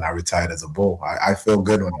 15 years and I retired as a Bull. I feel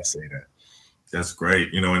good when I say that. That's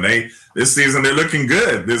great. And this season, they're looking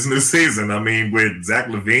good. This new season, I mean, with Zach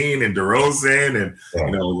LaVine and DeRozan and,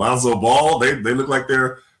 Lonzo Ball, they look like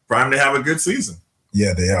they're primed to have a good season.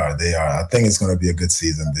 Yeah, they are. I think it's going to be a good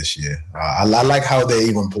season this year. I like how they're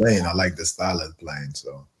even playing. I like the style of playing.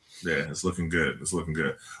 So yeah, it's looking good.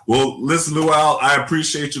 Well, listen, Luol, I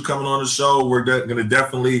appreciate you coming on the show. We're going to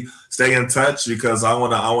definitely stay in touch because I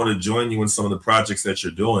want to join you in some of the projects that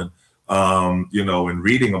you're doing. And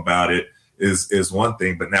reading about it is one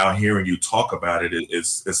thing, but now hearing you talk about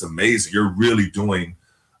it's amazing. You're really doing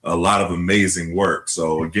a lot of amazing work.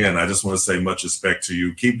 So again, I just want to say much respect to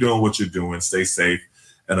you. Keep doing what you're doing. Stay safe.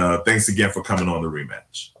 And thanks again for coming on the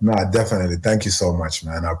rematch. No, definitely. Thank you so much,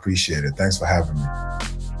 man. I appreciate it. Thanks for having me.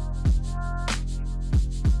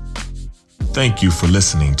 Thank you for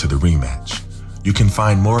listening to the rematch. You can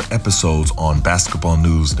find more episodes on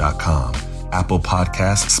basketballnews.com, Apple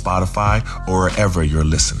Podcasts, Spotify, or wherever you're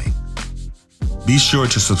listening. Be sure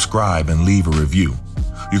to subscribe and leave a review.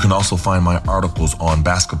 You can also find my articles on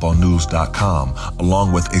basketballnews.com,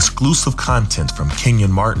 along with exclusive content from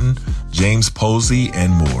Kenyon Martin, James Posey,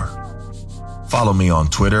 and more. Follow me on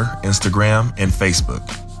Twitter, Instagram, and Facebook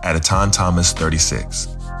at AtonThomas36.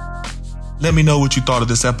 Let me know what you thought of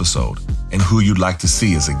this episode and who you'd like to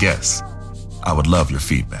see as a guest. I would love your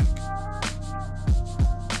feedback.